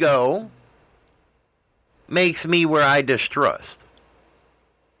my ego makes me where I distrust?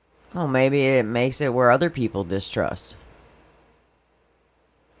 Oh, maybe it makes it where other people distrust.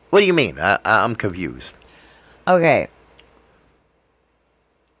 What do you mean? I'm confused. Okay.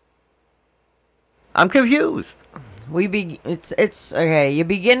 I'm confused. It's okay. You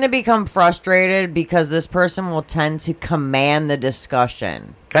begin to become frustrated because this person will tend to command the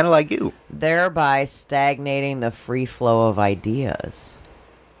discussion. Kind of like you. Thereby stagnating the free flow of ideas.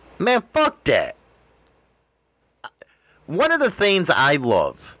 Man, fuck that. one of the things I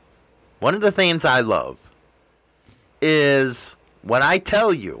love is when I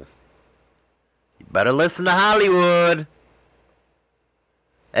tell you, you better listen to Hollywood.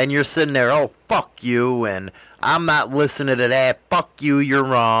 And you're sitting there, oh, fuck you, and I'm not listening to that. Fuck you, you're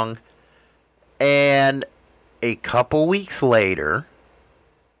wrong. And a couple weeks later,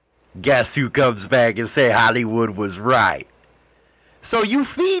 guess who comes back and say Hollywood was right? So you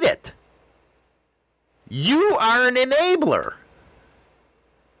feed it. You are an enabler.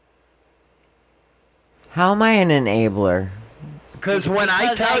 How am I an enabler? Because when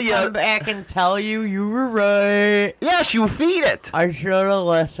I tell you, come back and tell you you were right. Yes, you feed it. I should have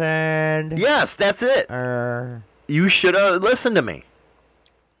listened. Yes, that's it. You should have listened to me.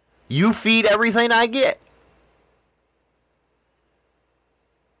 You feed everything I get.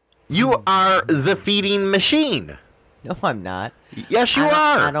 You are the feeding machine. No, I'm not. Yes, you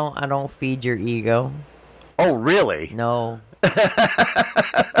are. I don't feed your ego. Oh, really? No.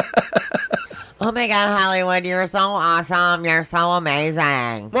 Oh my God, Hollywood, you're so awesome. You're so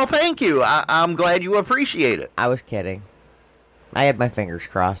amazing. Well, thank you. I'm glad you appreciate it. I was kidding. I had my fingers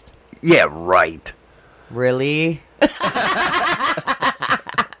crossed. Yeah, right. Really?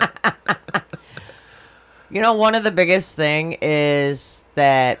 You know, one of the biggest thing is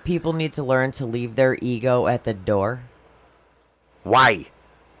that people need to learn to leave their ego at the door. Why?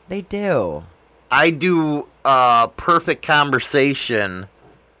 They do. I do perfect conversation.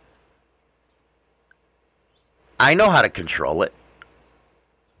 I know how to control it.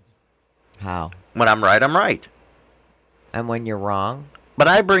 How? When I'm right, I'm right. And when you're wrong? But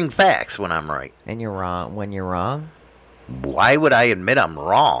I bring facts when I'm right. And you're wrong when you're wrong? Why would I admit I'm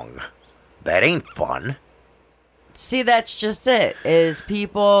wrong? That ain't fun. See, that's just it. Is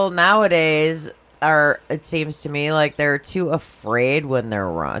people nowadays are, it seems to me, like they're too afraid when they're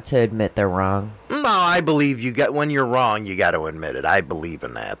wrong to admit they're wrong. No, I believe when you're wrong, you got to admit it. I believe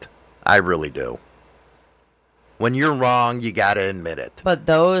in that. I really do. When you're wrong, you got to admit it. But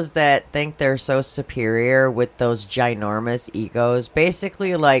those that think they're so superior with those ginormous egos,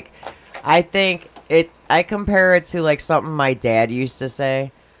 basically, like, I compare it to, like, something my dad used to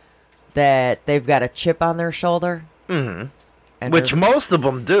say, that they've got a chip on their shoulder. Mm-hmm. And which most of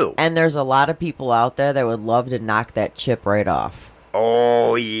them do. And there's a lot of people out there that would love to knock that chip right off.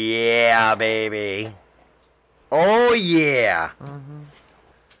 Oh, yeah, baby. Oh, yeah. Mm-hmm.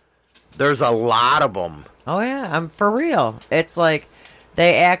 There's a lot of them. Oh, yeah, I'm for real. It's like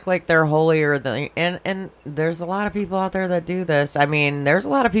they act like they're holier than... And there's a lot of people out there that do this. I mean, there's a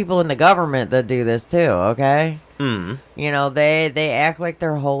lot of people in the government that do this too, okay? Mm. You know, they act like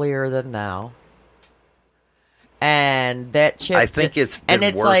they're holier than thou. And that chip... I think it's been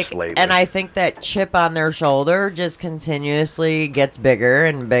worse lately. And I think that chip on their shoulder just continuously gets bigger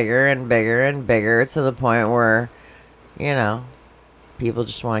and bigger and bigger and bigger to the point where, you know, people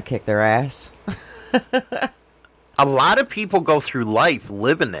just want to kick their ass. A lot of people go through life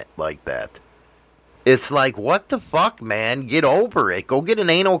living it like that. It's like, what the fuck, man? Get over it. Go get an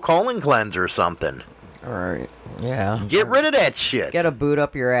anal colon cleanser or something. All right. Yeah. Get rid of that shit. Get a boot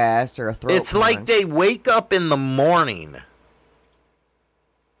up your ass or a throat It's like they wake up in the morning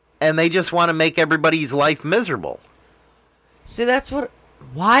and they just want to make everybody's life miserable. See,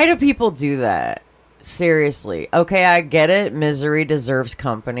 why do people do that? Seriously. Okay, I get it. Misery deserves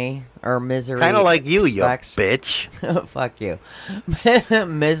company. Or misery kind of like you, expects... you bitch. Fuck you.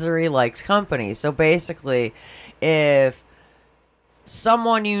 Misery likes company. So basically, if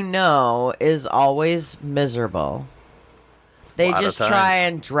someone you know is always miserable, they just try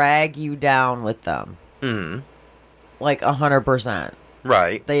and drag you down with them. Mm-hmm. Like 100%.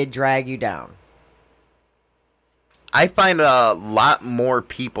 Right. They drag you down. I find a lot more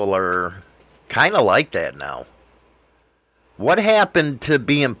people are kind of like that now. What happened to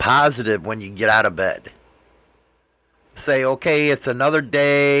being positive when you get out of bed? Say, okay, it's another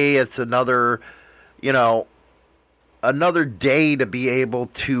day, it's another day to be able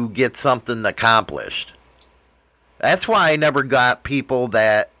to get something accomplished. That's why I never got people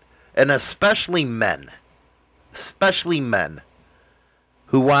that, and especially men,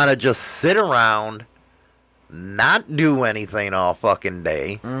 who want to just sit around, not do anything all fucking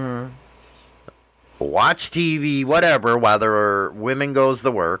day, watch TV, whatever, while their women goes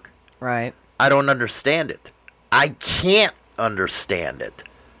to work. Right. I don't understand it. I can't understand it.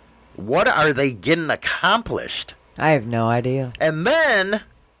 What are they getting accomplished? I have no idea. And then,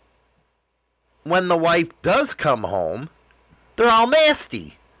 when the wife does come home, they're all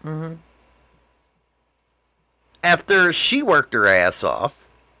nasty. Mm-hmm. After she worked her ass off,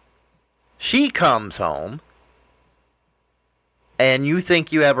 she comes home, and you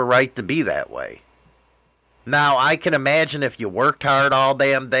think you have a right to be that way. Now, I can imagine if you worked hard all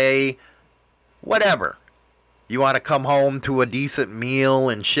damn day, whatever. You want to come home to a decent meal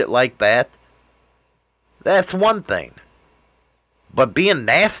and shit like that. That's one thing. But being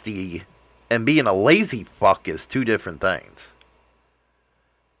nasty and being a lazy fuck is two different things.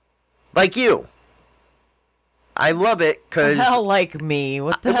 Like you. I love it because... Hell, like me.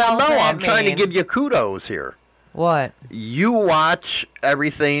 What the hell does that I'm mean? trying to give you kudos here. What? You watch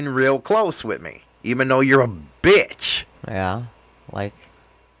everything real close with me, even though you're a bitch. Yeah, like...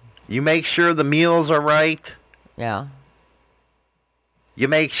 You make sure the meals are right. Yeah. You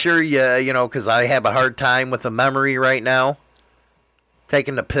make sure you know, because I have a hard time with the memory right now.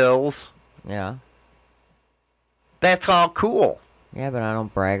 Taking the pills. Yeah. That's all cool. Yeah, but I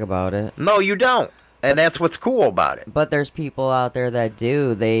don't brag about it. No, you don't. And that's what's cool about it. But there's people out there that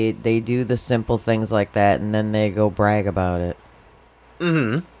do. They do the simple things like that, and then they go brag about it.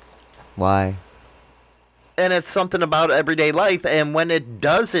 Mm-hmm. Why? And it's something about everyday life, and when it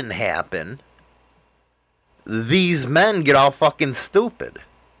doesn't happen, these men get all fucking stupid.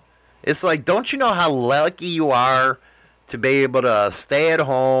 It's like, don't you know how lucky you are to be able to stay at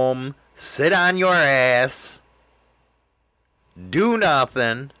home, sit on your ass, do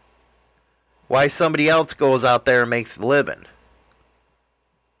nothing, while somebody else goes out there and makes a living?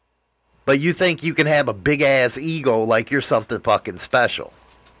 But you think you can have a big-ass ego like you're something fucking special.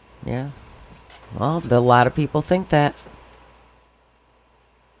 Yeah. Well, a lot of people think that.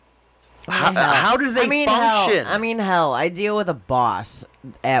 How do they function? Hell, I deal with a boss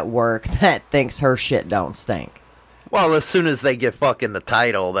at work that thinks her shit don't stink. Well, as soon as they get fucking the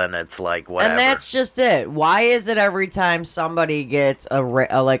title, then it's like, whatever. And that's just it. Why is it every time somebody gets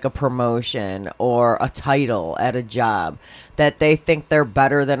a promotion or a title at a job that they think they're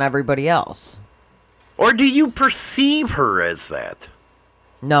better than everybody else? Or do you perceive her as that?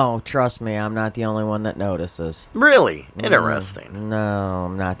 No, trust me, I'm not the only one that notices. Really? Interesting. No,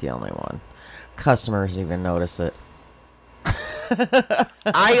 I'm not the only one. Customers even notice it.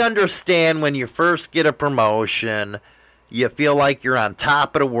 I understand when you first get a promotion, you feel like you're on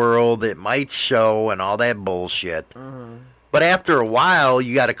top of the world, it might show and all that bullshit. Mm-hmm. But after a while,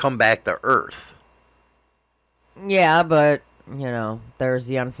 you got to come back to earth. Yeah, but, there's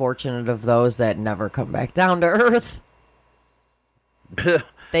the unfortunate of those that never come back down to earth.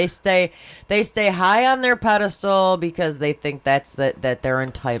 They stay high on their pedestal because they think that they're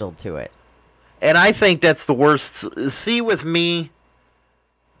entitled to it. And I think that's the worst. See, with me,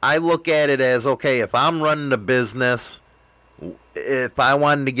 I look at it as, okay, if I'm running a business, if I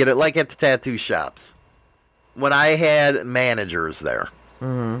wanted to get it, like at the tattoo shops, when I had managers there,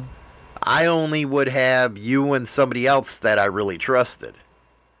 mm-hmm. I only would have you and somebody else that I really trusted.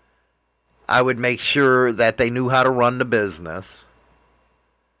 I would make sure that they knew how to run the business.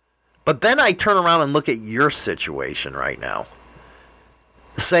 But then I turn around and look at your situation right now,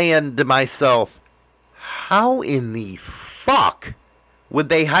 saying to myself, how in the fuck would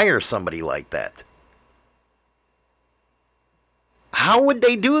they hire somebody like that? How would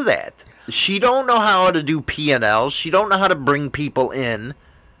they do that? She don't know how to do P&L. She don't know how to bring people in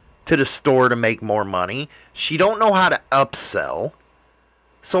to the store to make more money. She don't know how to upsell.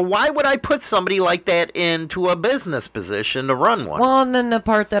 So why would I put somebody like that into a business position to run one? Well, and then the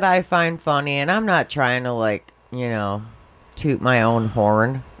part that I find funny, and I'm not trying to, toot my own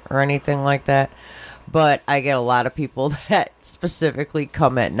horn or anything like that, but I get a lot of people that specifically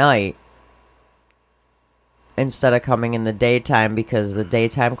come at night instead of coming in the daytime because the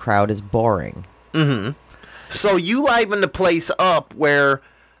daytime crowd is boring. Mm-hmm. So you liven the place up where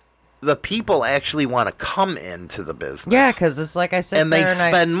the people actually want to come into the business. Yeah, because it's like I said, and they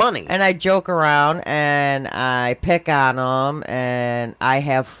spend money. And I joke around, and I pick on them, and I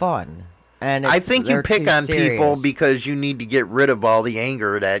have fun. And I think you pick on serious. people because you need to get rid of all the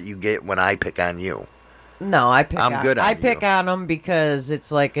anger that you get when I pick on you. No, I pick on them because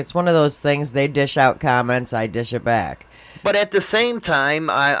it's like it's one of those things. They dish out comments, I dish it back. But at the same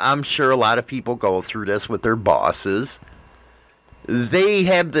time, I'm sure a lot of people go through this with their bosses. They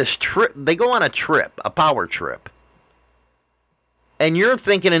have this trip. They go on a trip, a power trip. And you're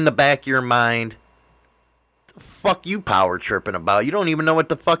thinking in the back of your mind, the fuck you power tripping about? You don't even know what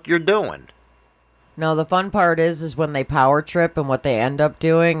the fuck you're doing. No, the fun part is when they power trip and what they end up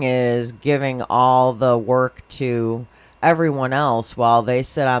doing is giving all the work to everyone else while they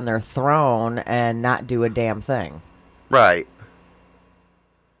sit on their throne and not do a damn thing. Right.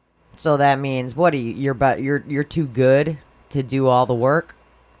 So that means, what are you? You're too good to do all the work.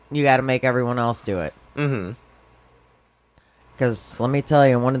 You got to make everyone else do it. Mm-hmm. Because let me tell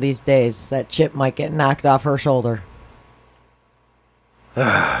you, one of these days, that chip might get knocked off her shoulder.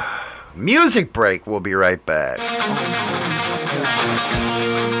 music break. We'll be right back.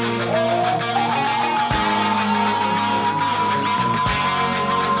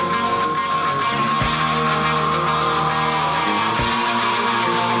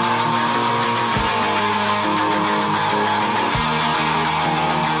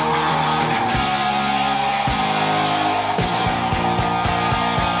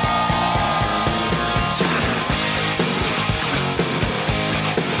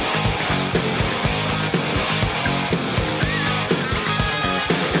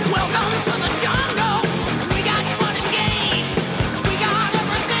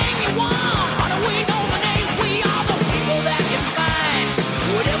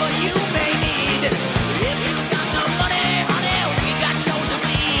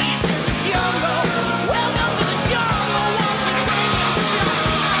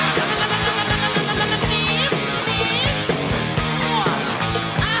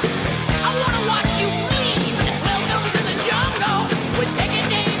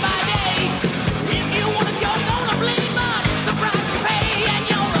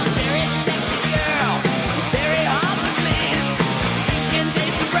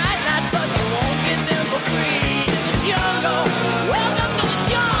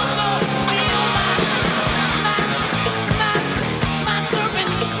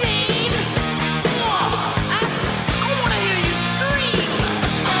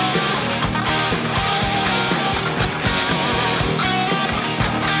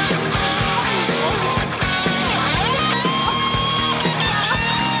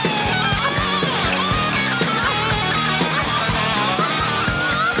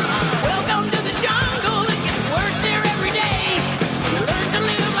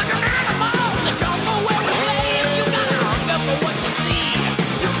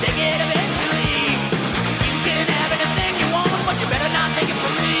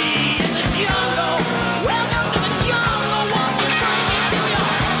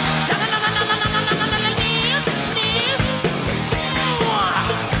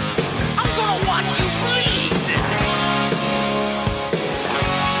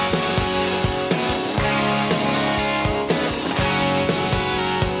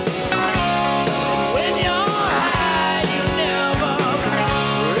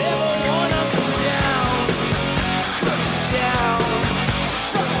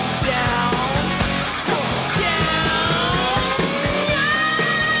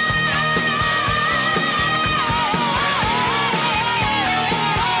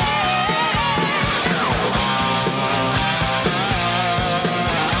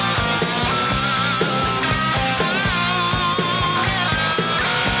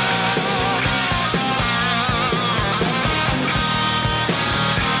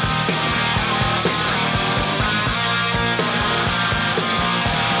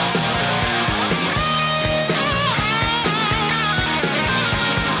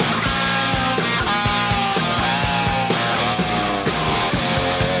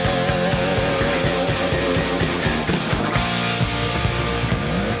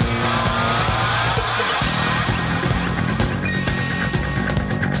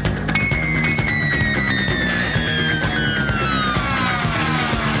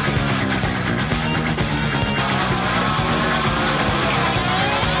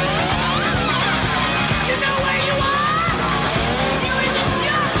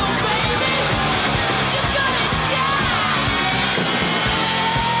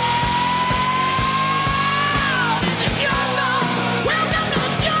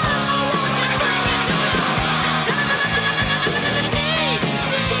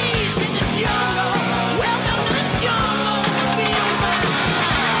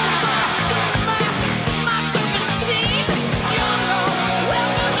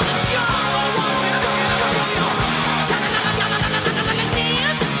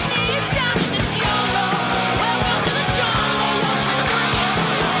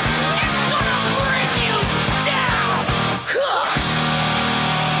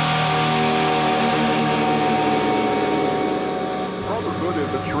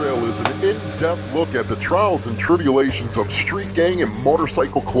 in-depth look at the trials and tribulations of street gang and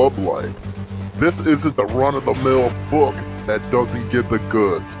motorcycle club life. This isn't the run-of-the-mill book that doesn't give the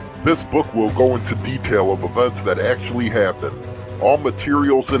goods. This book will go into detail of events that actually happened. All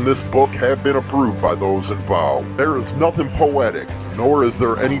materials in this book have been approved by those involved. There is nothing poetic, nor is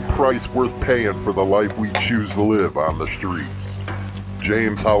there any price worth paying for the life we choose to live on the streets.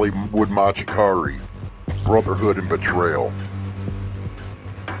 James Hollywood Machikari, Brotherhood and Betrayal.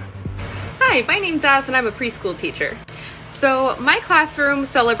 Hi, my name's Az and I'm a preschool teacher. So my classroom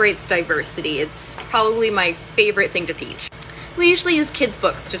celebrates diversity. It's probably my favorite thing to teach. We usually use kids'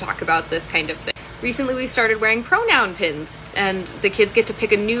 books to talk about this kind of thing. Recently we started wearing pronoun pins, and the kids get to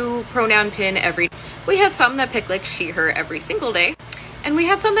pick a new pronoun pin every day. We have some that pick like she, her every single day, and we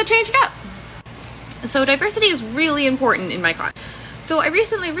have some that change it up. So diversity is really important in my class. So I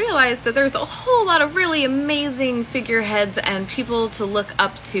recently realized that there's a whole lot of really amazing figureheads and people to look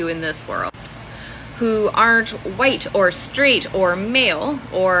up to in this world who aren't white or straight or male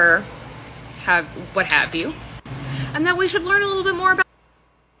or what have you, and that we should learn a little bit more about.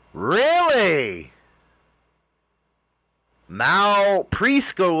 Really? Now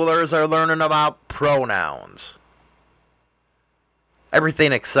preschoolers are learning about pronouns.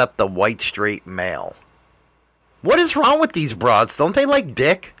 Everything except the white straight male. What is wrong with these broads? Don't they like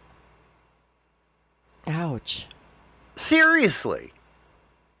dick? Ouch. Seriously.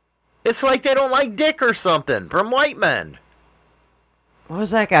 It's like they don't like dick or something from white men. What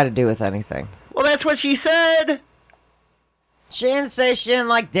does that got to do with anything? Well, that's what she said. She didn't say she didn't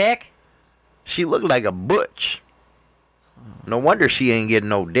like dick. She looked like a butch. No wonder she ain't getting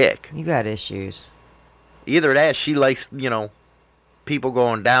no dick. You got issues. Either that, she likes, people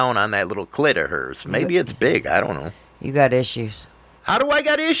going down on that little clit of hers. Maybe it's big. I don't know. You got issues. How do I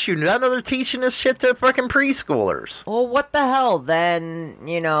got issues? None of they're teaching this shit to fucking preschoolers. Well, what the hell? Then,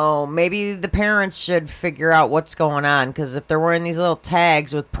 maybe the parents should figure out what's going on. Because if they're wearing these little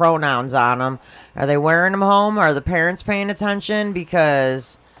tags with pronouns on them, are they wearing them home? Are the parents paying attention?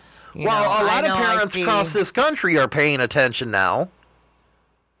 Because, a lot of parents across this country are paying attention now.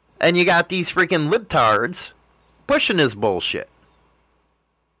 And you got these freaking libtards pushing this bullshit.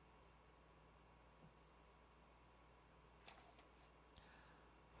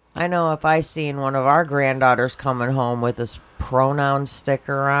 I know if I seen one of our granddaughters coming home with this pronoun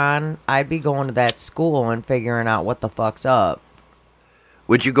sticker on, I'd be going to that school and figuring out what the fuck's up.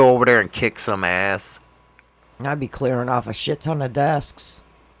 Would you go over there and kick some ass? I'd be clearing off a shit ton of desks.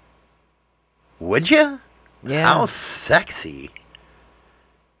 Would you? Yeah. How sexy.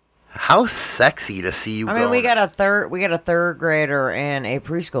 How sexy to see you I mean, going. we got a third grader and a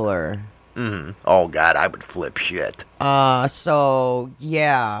preschooler. Mm-hmm. Oh, God, I would flip shit. So,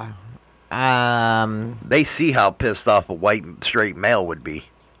 yeah. They see how pissed off a white straight male would be.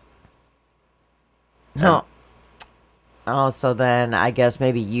 No. Oh, so then I guess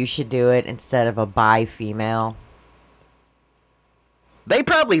maybe you should do it instead of a bi female. They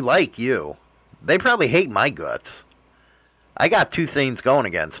probably like you. They probably hate my guts. I got two things going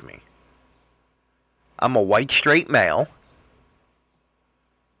against me. I'm a white straight male.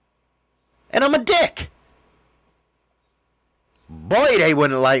 And I'm a dick. Boy, they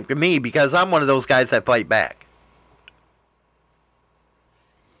wouldn't like me because I'm one of those guys that fight back.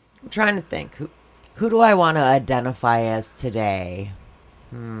 I'm trying to think. Who do I want to identify as today?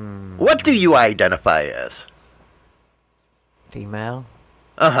 What do you identify as? Female.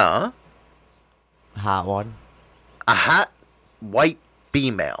 Uh-huh. Hot one. A hot white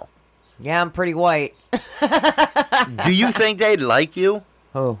female. Yeah, I'm pretty white. Do you think they'd like you?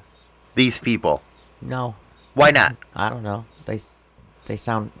 Who? These people. No. Why not? I don't know. They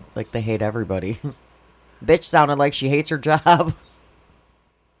sound like they hate everybody. Bitch sounded like she hates her job.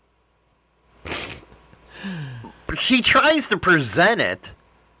 She tries to present it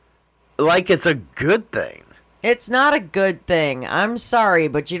like it's a good thing. It's not a good thing. I'm sorry,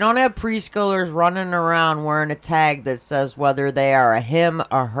 but you don't have preschoolers running around wearing a tag that says whether they are a him,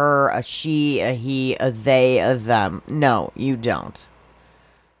 a her, a she, a he, a they, a them. No, you don't.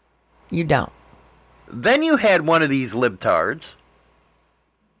 You don't. Then you had one of these libtards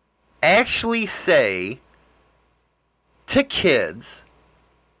actually say to kids,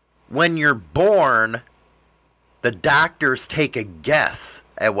 when you're born, the doctors take a guess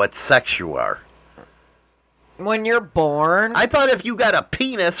at what sex you are. When you're born? I thought if you got a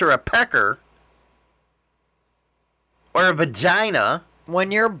penis or a pecker or a vagina.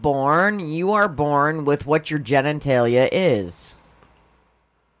 When you're born, you are born with what your genitalia is.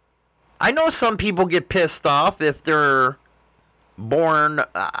 I know some people get pissed off if they're born.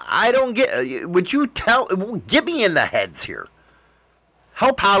 I don't get. Would you tell? Get me in the heads here.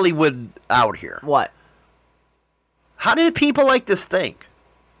 Help Hollywood out here. What? How do people like this think?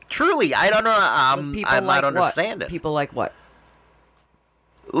 Truly, I don't know. I'm like not understanding. People like what?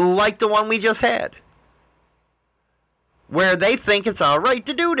 Like the one we just had. Where they think it's all right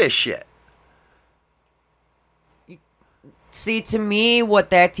to do this shit. See, to me, what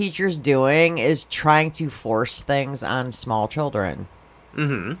that teacher's doing is trying to force things on small children.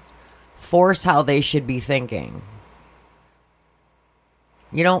 Mm-hmm. Force how they should be thinking.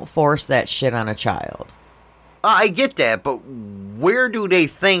 You don't force that shit on a child. I get that, but where do they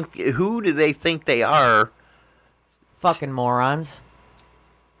think, who do they think they are Fucking morons.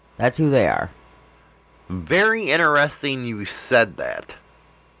 That's who they are. Very interesting you said that.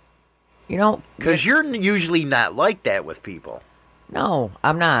 You know, because you're usually not like that with people. No,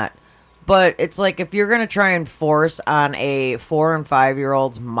 I'm not. But it's like if you're going to try and force on a 4 and 5 year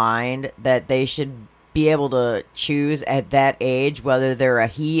old's mind that they should be able to choose at that age whether they're a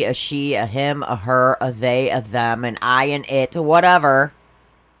he, a she, a him, a her, a they, a them, an I, an it, whatever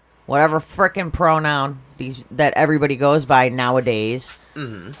frickin' pronoun that everybody goes by nowadays.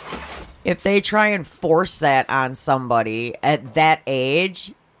 Mm-hmm. If they try and force that on somebody at that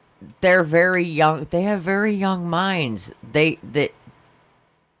age, they're very young. They have very young minds.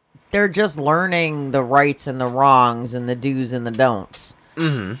 They're just learning the rights and the wrongs and the do's and the don'ts.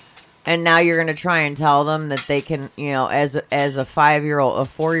 Mm-hmm. And now you're going to try and tell them that they can, you know, as a 5-year-old, a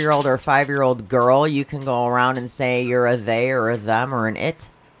 4-year-old or a 5-year-old girl, you can go around and say you're a they or a them or an it.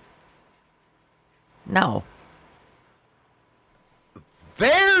 No.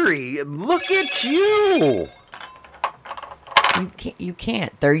 Very. Look at you. You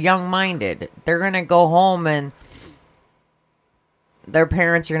can't. They're young-minded. They're going to go home and their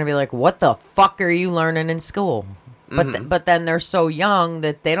parents are going to be like, what the fuck are you learning in school? But then they're so young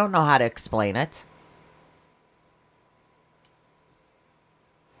that they don't know how to explain it.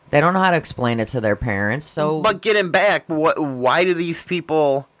 They don't know how to explain it to their parents. So, but getting back, why do these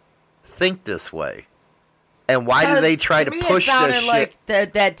people think this way? And why do they try to push it sounded this like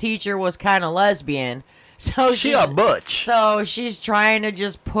shit? that teacher was kind of lesbian. So She a butch. So she's trying to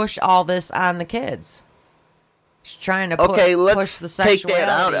just push all this on the kids. She's trying to Okay, push let's the take that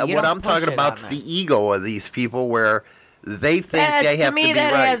out. sexuality. You What don't I'm push talking it about on is them. the ego of these people where they think they have To me, to be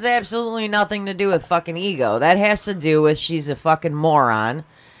that right. has absolutely nothing to do with fucking ego. That has to do with she's a fucking moron,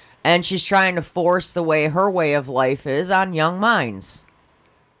 and she's trying to force her way of life is on young minds.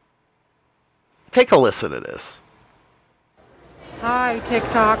 Take a listen to this. Hi,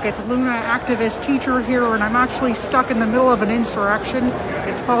 TikTok. It's Luna Activist Teacher here, and I'm actually stuck in the middle of an insurrection.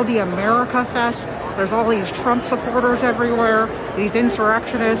 It's called the America Fest. There's all these Trump supporters everywhere, these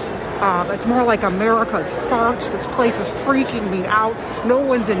insurrectionists. It's more like America's farts. This place is freaking me out. No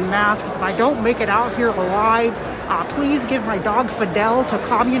one's in masks. If I don't make it out here alive, please give my dog Fidel to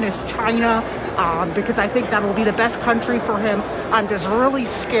Communist China, because I think that will be the best country for him. I'm just really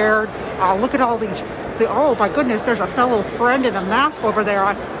scared. Look at all these... Oh my goodness, there's a fellow friend in a mask over there.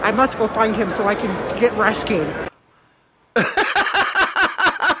 I must go find him so I can get rescued.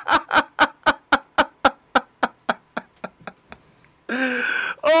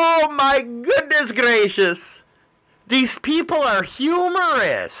 Oh my goodness gracious. These people are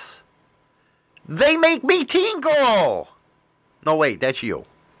humorous. They make me tinkle. No, wait, that's you.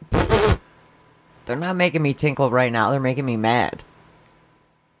 They're not making me tinkle right now. They're making me mad.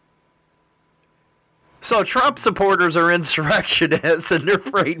 So Trump supporters are insurrectionists and they're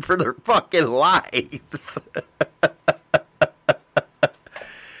afraid for their fucking lives.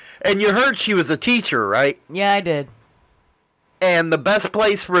 And you heard she was a teacher, right? Yeah, I did. And the best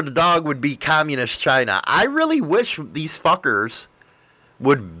place for the dog would be Communist China. I really wish these fuckers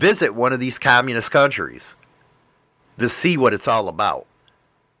would visit one of these communist countries to see what it's all about.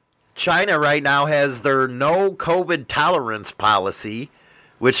 China right now has their no COVID tolerance policy,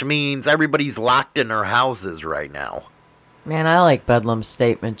 which means everybody's locked in their houses right now. Man, I like Bedlam's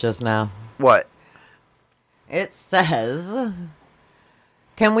statement just now. What? It says,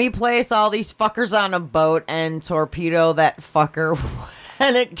 can we place all these fuckers on a boat and torpedo that fucker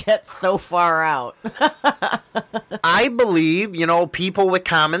when it gets so far out? I believe, people with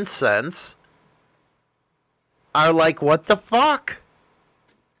common sense are like, what the fuck?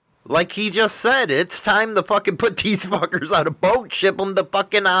 Like he just said, it's time to fucking put these fuckers on a boat, ship them to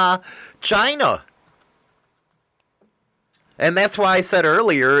fucking China. And that's why I said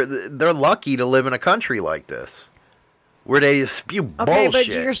earlier, they're lucky to live in a country like this, where they spew bullshit. Okay, but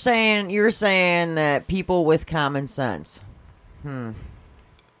you're saying that people with common sense. There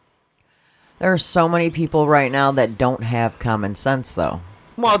are so many people right now that don't have common sense, though.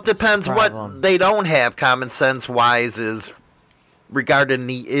 Well, it depends what they don't have common sense wise is regarding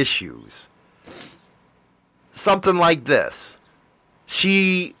the issues. Something like this.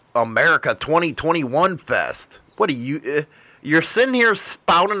 America 2021 Fest. What are you... you're sitting here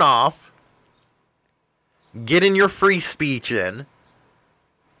spouting off, getting your free speech in,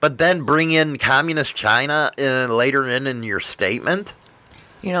 but then bring in Communist China later in your statement?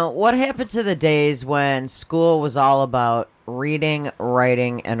 What happened to the days when school was all about reading,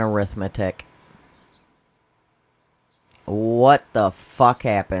 writing, and arithmetic? What the fuck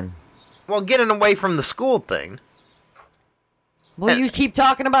happened? Well, getting away from the school thing. Well, you keep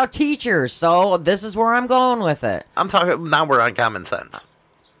talking about teachers, so this is where I'm going with it. I'm talking, now we're on common sense.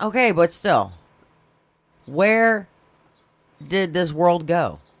 Okay, but still, where did this world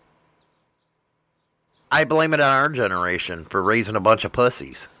go? I blame it on our generation for raising a bunch of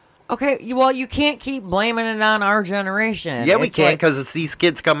pussies. Okay, well, you can't keep blaming it on our generation. Yeah, we can, because it's these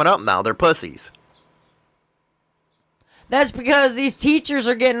kids coming up now. They're pussies. That's because these teachers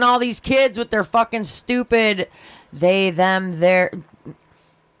are getting all these kids with their fucking stupid they, them, their.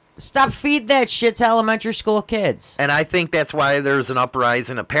 Stop feed that shit to elementary school kids. And I think that's why there's an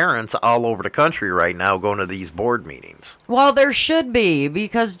uprising of parents all over the country right now going to these board meetings. Well, there should be,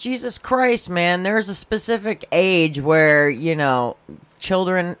 because Jesus Christ, man, there's a specific age where, you know,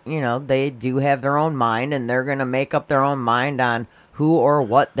 children, you know, they do have their own mind, and they're going to make up their own mind on who or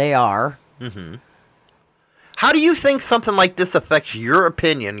what they are. Mm-hmm. How do you think something like this affects your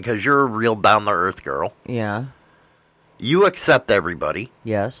opinion, because you're a real down-to-earth girl? Yeah. You accept everybody.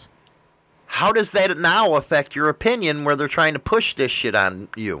 Yes. How does that now affect your opinion where they're trying to push this shit on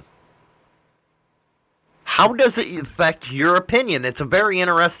you? How does it affect your opinion? It's a very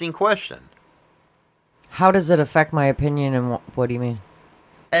interesting question. How does it affect my opinion, and what do you mean?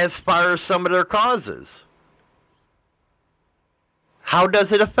 As far as some of their causes. How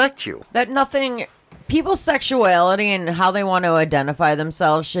does it affect you? That nothing... People's sexuality and how they want to identify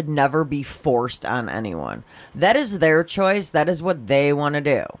themselves should never be forced on anyone. That is their choice. That is what they want to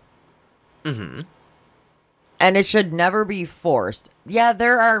do. Mm-hmm. And it should never be forced. Yeah,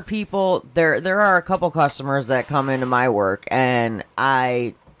 there are people... There are a couple customers that come into my work, and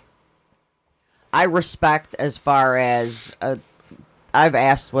I respect as far as... I've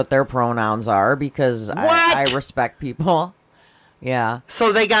asked what their pronouns are because I respect people. Yeah.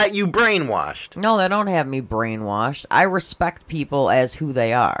 So they got you brainwashed? No, they don't have me brainwashed. I respect people as who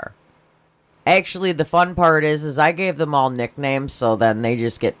they are. Actually, the fun part is I gave them all nicknames, so then they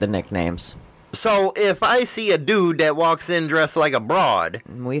just get the nicknames. So if I see a dude that walks in dressed like a broad,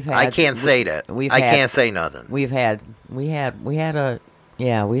 I can't say that. I can't say nothing. We've had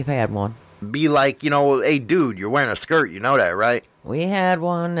one. Be like, you know, hey dude, you're wearing a skirt, you know that, right? We had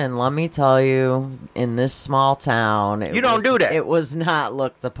one, and let me tell you, in this small town... You don't do that. It was not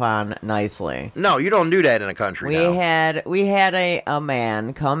looked upon nicely. No, you don't do that in a country We had a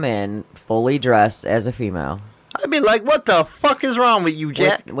man come in fully dressed as a female. I'd be like, what the fuck is wrong with you,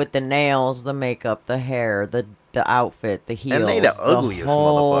 Jack? With the nails, the makeup, the hair, the outfit, the heels. And they the ugliest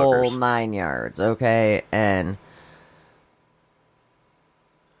whole motherfuckers. 9 yards, okay? And...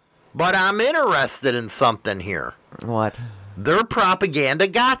 But I'm interested in something here. What? Their propaganda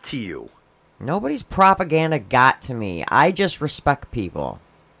got to you. Nobody's propaganda got to me. I just respect people.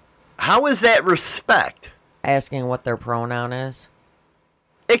 How is that respect? Asking what their pronoun is.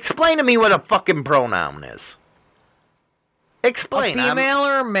 Explain to me what a fucking pronoun is. Explain. A female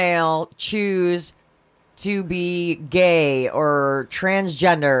or male choose to be gay or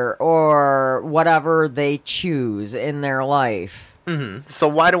transgender or whatever they choose in their life. Mm-hmm. So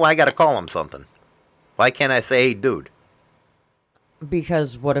why do I got to call them something? Why can't I say, hey, dude?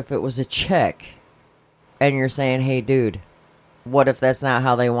 Because what if it was a chick and you're saying, hey, dude? What if that's not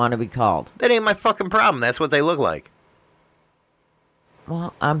how they want to be called? That ain't my fucking problem. That's what they look like.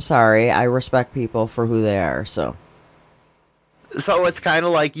 Well, I'm sorry. I respect people for who they are, so. So it's kind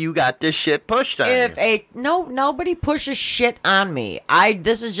of like you got this shit pushed on you. Nobody pushes shit on me.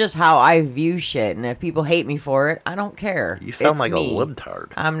 This is just how I view shit, and if people hate me for it, I don't care. You sound It's like me. a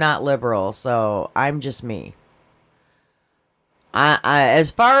libtard. I'm not liberal, so I'm just me. I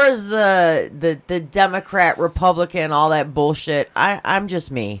as far as the Democrat, Republican, all that bullshit, I'm just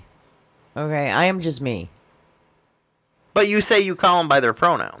me. Okay, I am just me. But you say you call them by their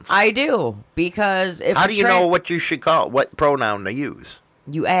pronouns. I do, because if how do you know what you should call, what pronoun to use?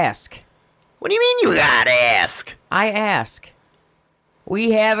 You ask. What do you mean you gotta ask? I ask.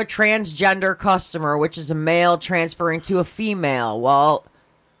 We have a transgender customer, which is a male transferring to a female. Well,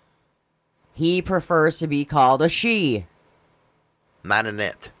 he prefers to be called a she. Not an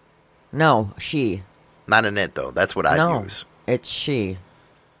it. No, she. Not an it, though. That's what I'd use. It's she.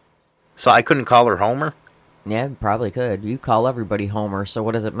 So I couldn't call her Homer? Yeah, probably could. You call everybody Homer, so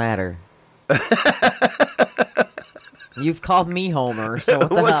what does it matter? You've called me Homer, so what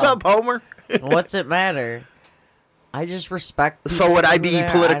the What's hell? up, Homer? What's it matter? I just respect people. So would I for be who they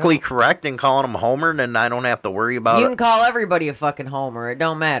are. politically correct in calling him Homer, then I don't have to worry about You it? can call everybody a fucking Homer. It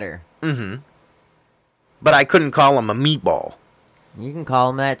don't matter. Mm-hmm. But I couldn't call him a meatball. You can call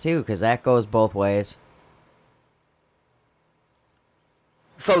him that too, because that goes both ways.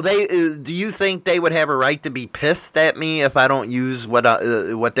 So do you think they would have a right to be pissed at me if I don't use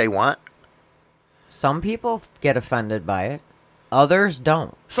what they want? Some people get offended by it. Others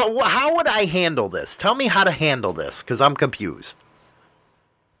don't. So how would I handle this? Tell me how to handle this, because I'm confused.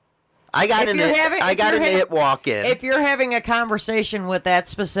 I got an it walk in. If you're having a conversation with that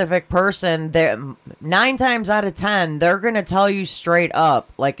specific person, 9 times out of 10, they're going to tell you straight up.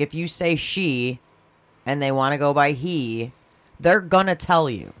 Like, if you say she and they want to go by he, they're going to tell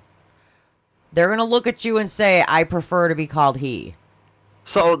you. They're going to look at you and say, I prefer to be called he.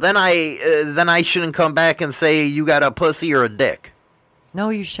 So then I shouldn't come back and say you got a pussy or a dick. No,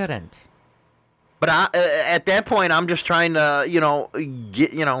 you shouldn't. But at that point, I'm just trying to,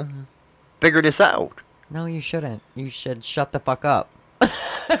 figure this out. No, you shouldn't. You should shut the fuck up.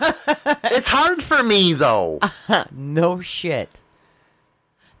 It's hard for me, though. No shit.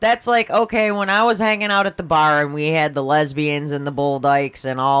 That's like, okay, when I was hanging out at the bar and we had the lesbians and the bull dykes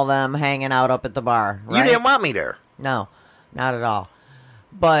and all them hanging out up at the bar, right? You didn't want me there. No, not at all.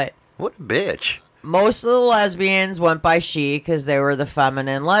 But what a bitch. Most of the lesbians went by she because they were the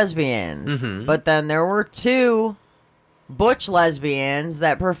feminine lesbians. Mm-hmm. But then there were 2 butch lesbians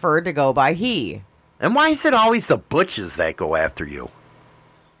that preferred to go by he. And why is it always the butches that go after you?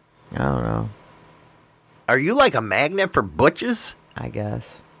 I don't know. Are you like a magnet for butches? I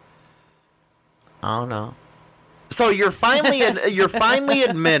guess. I don't know. So you're finally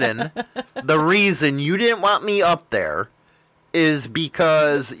admitting the reason you didn't want me up there is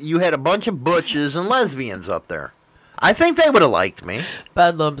because you had a bunch of butches and lesbians up there. I think they would have liked me.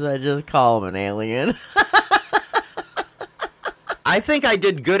 Bedlams, I just call him an alien. I think I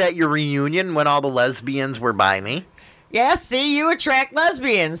did good at your reunion when all the lesbians were by me. Yeah, see, you attract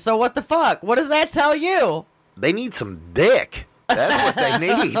lesbians, so what the fuck? What does that tell you? They need some dick. That's what they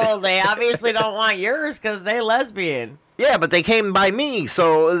need. Well, they obviously don't want yours because they lesbian. Yeah, but they came by me,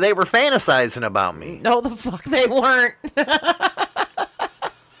 so they were fantasizing about me. No, the fuck they weren't.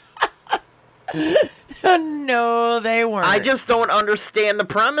 No, they weren't. I just don't understand the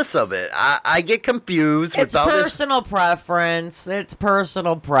premise of it. I get confused. It's personal preference. It's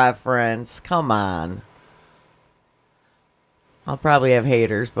personal preference. Come on. I'll probably have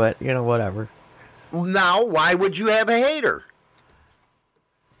haters, but, whatever. Now, why would you have a hater?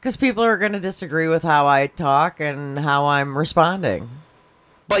 Because people are going to disagree with how I talk and how I'm responding.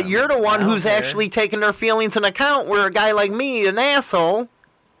 But you're the one who's actually taking their feelings into account, where a guy like me, an asshole,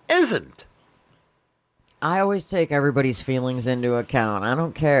 isn't. I always take everybody's feelings into account. I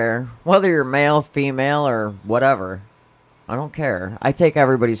don't care. Whether you're male, female, or whatever. I don't care. I take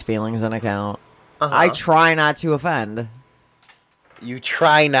everybody's feelings into account. Uh-huh. I try not to offend. You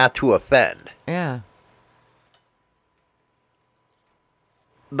try not to offend? Yeah.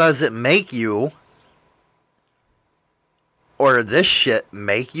 Does it make you, or this shit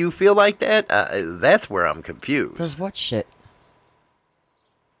make you feel like that? That's where I'm confused. Does what shit?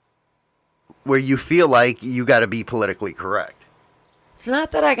 Where you feel like you got to be politically correct. It's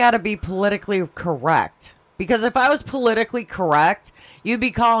not that I got to be politically correct. Because if I was politically correct, you'd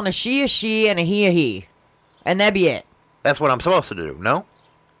be calling a she and a he. And that'd be it. That's what I'm supposed to do, no?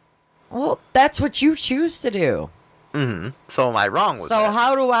 Well, that's what you choose to do. Mm-hmm. So am I wrong with that? So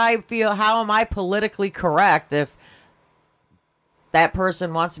how do I feel, how am I politically correct if that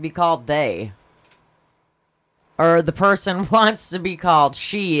person wants to be called they? Or the person wants to be called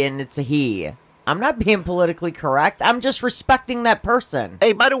she and it's a he? I'm not being politically correct. I'm just respecting that person.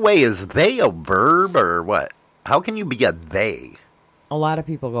 Hey, by the way, is they a verb or what? How can you be a they? A lot of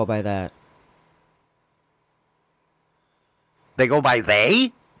people go by that. They go by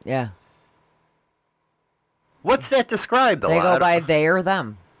they? Yeah. What's that described, though? They go by they or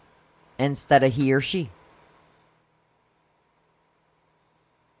them instead of he or she.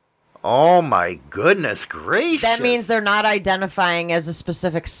 Oh, my goodness gracious. That means they're not identifying as a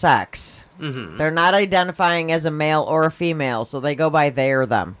specific sex. Mm-hmm. They're not identifying as a male or a female, so they go by they or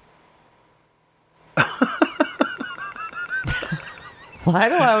them. Why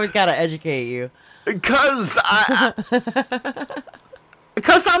do I always got to educate you? Because I'm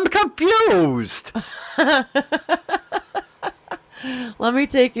confused. Let me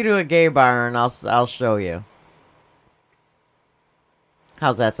take you to a gay bar and I'll show you.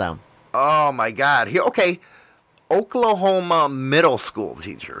 How's that sound? Oh my God. Here, okay. Oklahoma middle school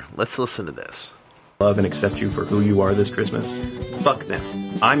teacher. Let's listen to this. Love and accept you for who you are this Christmas. Fuck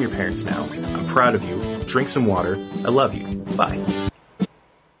them. I'm your parents now. I'm proud of you. Drink some water. I love you. Bye.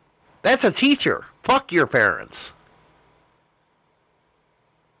 That's a teacher. Fuck your parents.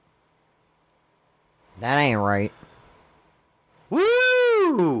 That ain't right.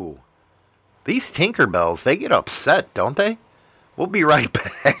 Woo! These Tinkerbells, they get upset, don't they? We'll be right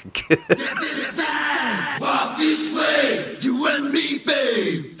back. Walk this way, you and me,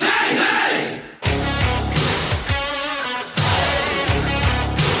 babe. Hey, hey!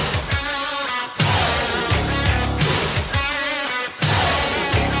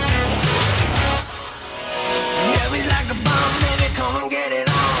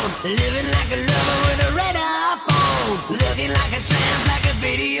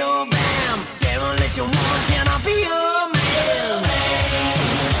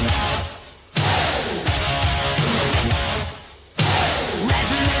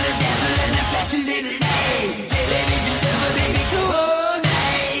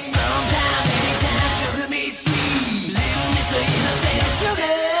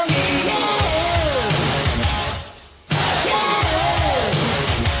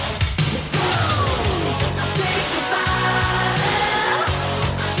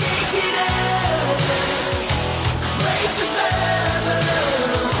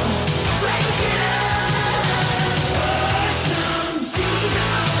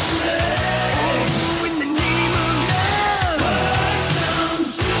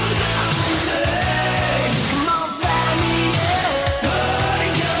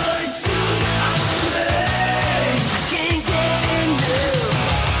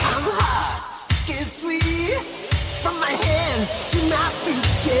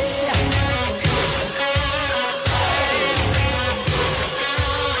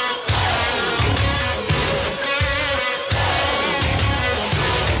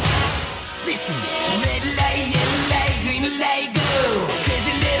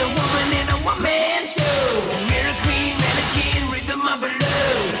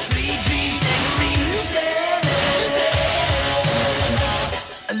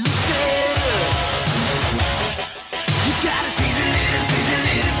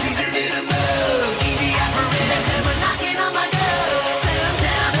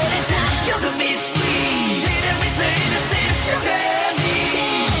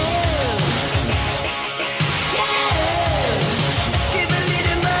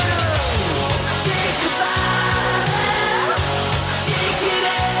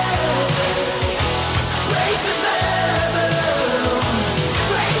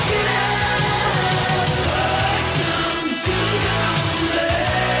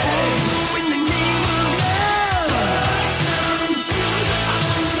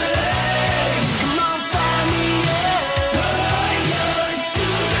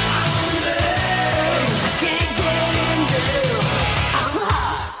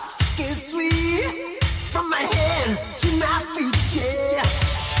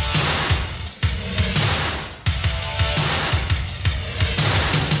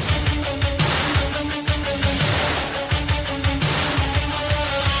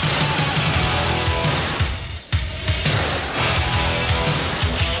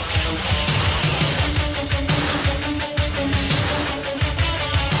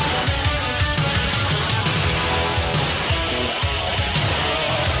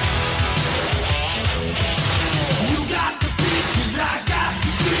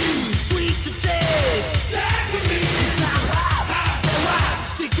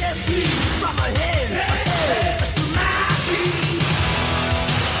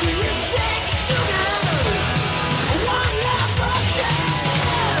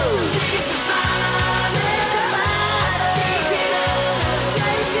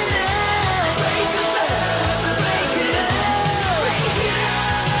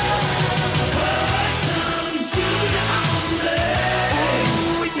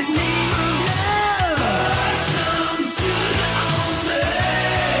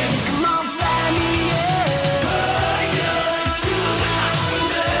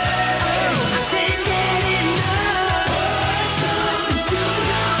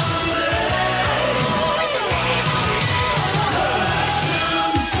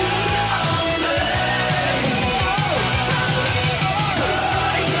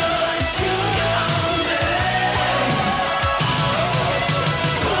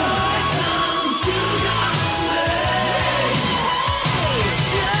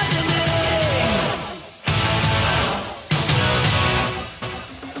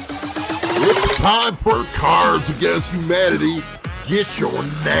 time for Cards Against Humanity. Get your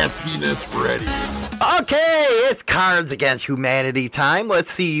nastiness ready. Okay, it's Cards Against Humanity time. Let's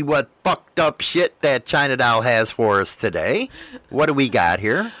see what fucked up shit that China Doll has for us today. What do we got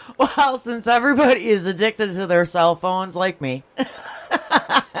here? Well, since everybody is addicted to their cell phones like me.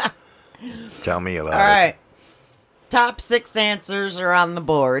 Tell me about it. All right. Top 6 answers are on the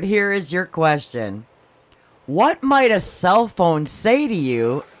board. Here is your question. What might a cell phone say to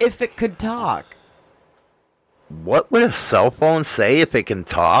you if it could talk? What would a cell phone say if it can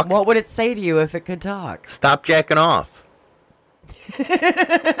talk? What would it say to you if it could talk? Stop jacking off.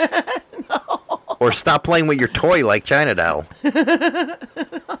 No. Or stop playing with your toy like China Doll.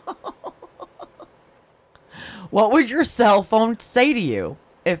 What would your cell phone say to you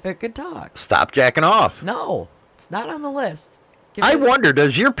if it could talk? Stop jacking off. No, it's not on the list. I wonder,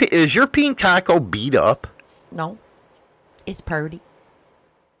 is your pink taco beat up? No. It's pretty.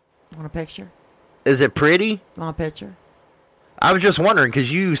 Want a picture? Is it pretty? Want a picture? I was just wondering because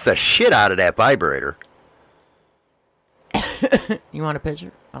you used the shit out of that vibrator. You want a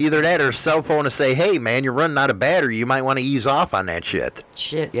picture? Either that or a cell phone to say, hey, man, you're running out of battery. You might want to ease off on that shit.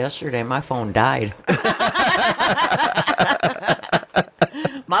 Shit, yesterday my phone died.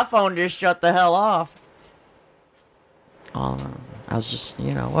 My phone just shut the hell off. I was just,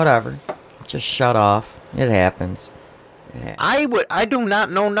 whatever. Just shut off. It happens. I do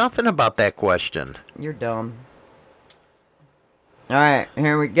not know nothing about that question. You're dumb. All right,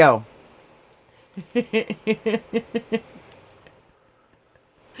 here we go.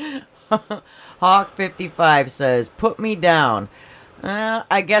 Hawk55 says, put me down.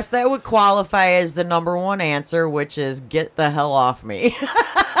 I guess that would qualify as the number one answer, which is get the hell off me.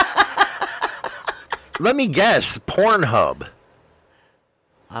 Let me guess, Pornhub.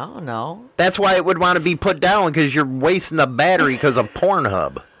 I don't know. That's why it would want to be put down, because you're wasting the battery because of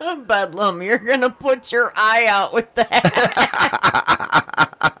Pornhub. Bedlam, you're going to put your eye out with that.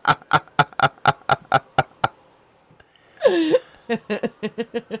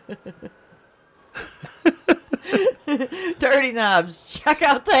 Dirty Knobs, check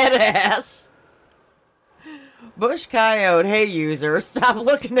out that ass. Bush Coyote, hey user, stop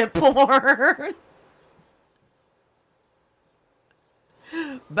looking at porn.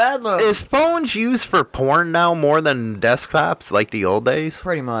 Bedlam. Is phones used for porn now more than desktops like the old days?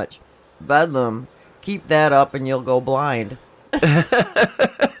 Pretty much. Bedlam, keep that up and you'll go blind.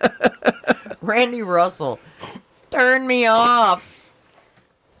 Randy Russell, turn me off.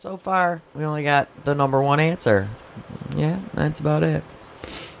 So far, we only got the number one answer. Yeah, that's about it.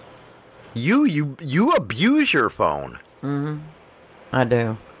 You abuse your phone. Mm-hmm. I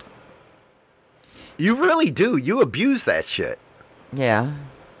do. You really do. You abuse that shit. Yeah.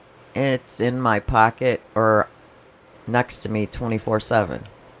 It's in my pocket or next to me 24/7.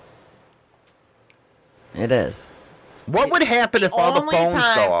 It is. What would happen if all the phones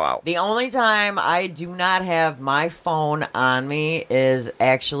go out? The only time I do not have my phone on me is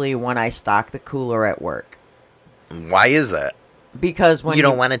actually when I stock the cooler at work. Why is that? Because when you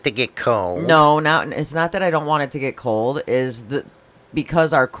don't want it to get cold. No, it's not that I don't want it to get cold.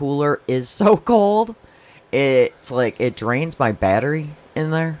 Because our cooler is so cold, it's like it drains my battery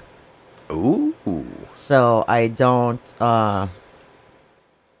in there. Ooh. So I don't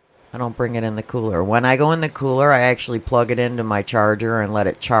bring it in the cooler. When I go in the cooler, I actually plug it into my charger and let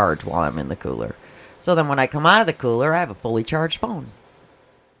it charge while I'm in the cooler. So then when I come out of the cooler, I have a fully charged phone.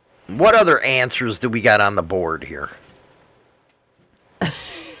 What other answers do we got on the board here?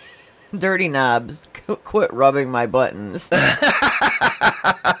 Dirty Knobs, quit rubbing my buttons.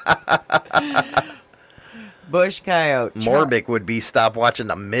 Bush Coyote. Morbic would be stop watching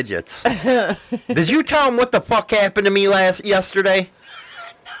the midgets. Did you tell him what the fuck happened to me yesterday?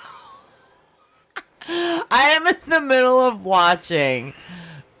 I am in the middle of watching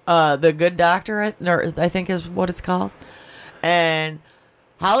The Good Doctor, I think is what it's called. And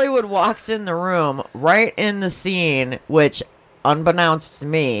Hollywood walks in the room right in the scene, which, unbeknownst to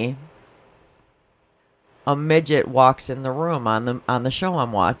me, a midget walks in the room on the show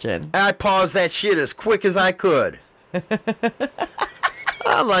I'm watching. I paused that shit as quick as I could.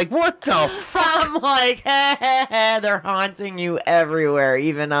 I'm like, what the fuck? I'm like, they're haunting you everywhere,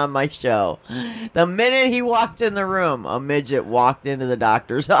 even on my show. The minute he walked in the room, a midget walked into the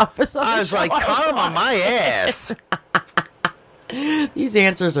doctor's office. I was like, come on my ass. These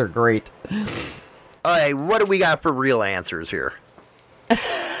answers are great. All right, what do we got for real answers here?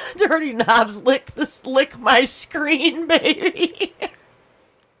 Dirty Knobs, lick my screen, baby.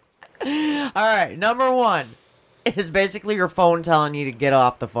 All right, number one is basically your phone telling you to get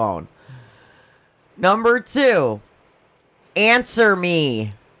off the phone. Number two, answer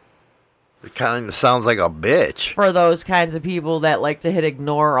me. It kind of sounds like a bitch. For those kinds of people that like to hit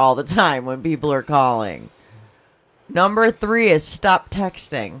ignore all the time when people are calling. Number 3 is stop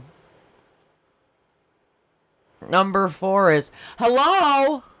texting. Number 4 is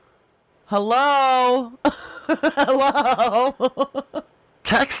hello. Hello. Hello.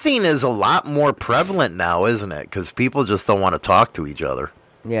 Texting is a lot more prevalent now, isn't it? Because people just don't want to talk to each other.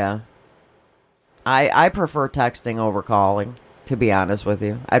 Yeah. I prefer texting over calling, to be honest with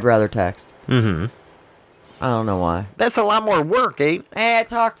you. I'd rather text. Mm-hmm. I don't know why. That's a lot more work, eh? I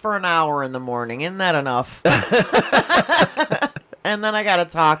talk for an hour in the morning. Isn't that enough? And then I got to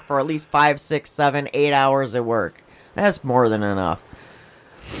talk for at least 5, 6, 7, 8 hours at work. That's more than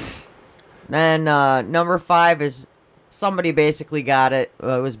enough. Then number 5 is somebody basically got it.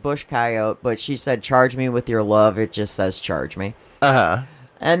 It was Bush Coyote, but she said, charge me with your love. It just says charge me. Uh-huh.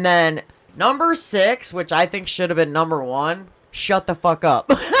 And then number 6, which I think should have been number 1, shut the fuck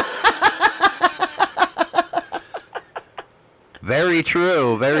up. Very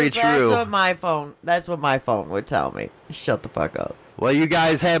true. Very true. That's what my phone would tell me. Shut the fuck up. Well, you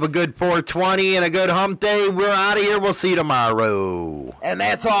guys have a good 420 and a good hump day. We're out of here. We'll see you tomorrow. And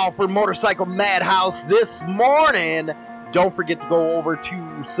that's all for Motorcycle Madhouse this morning. Don't forget to go over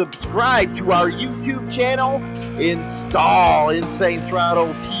to subscribe to our YouTube channel. Install Insane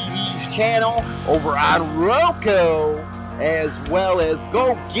Throttle TV's channel over on Roku. As well as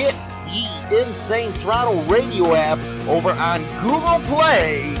go get the Insane Throttle radio app over on Google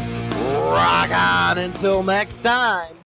Play. Rock on until next time.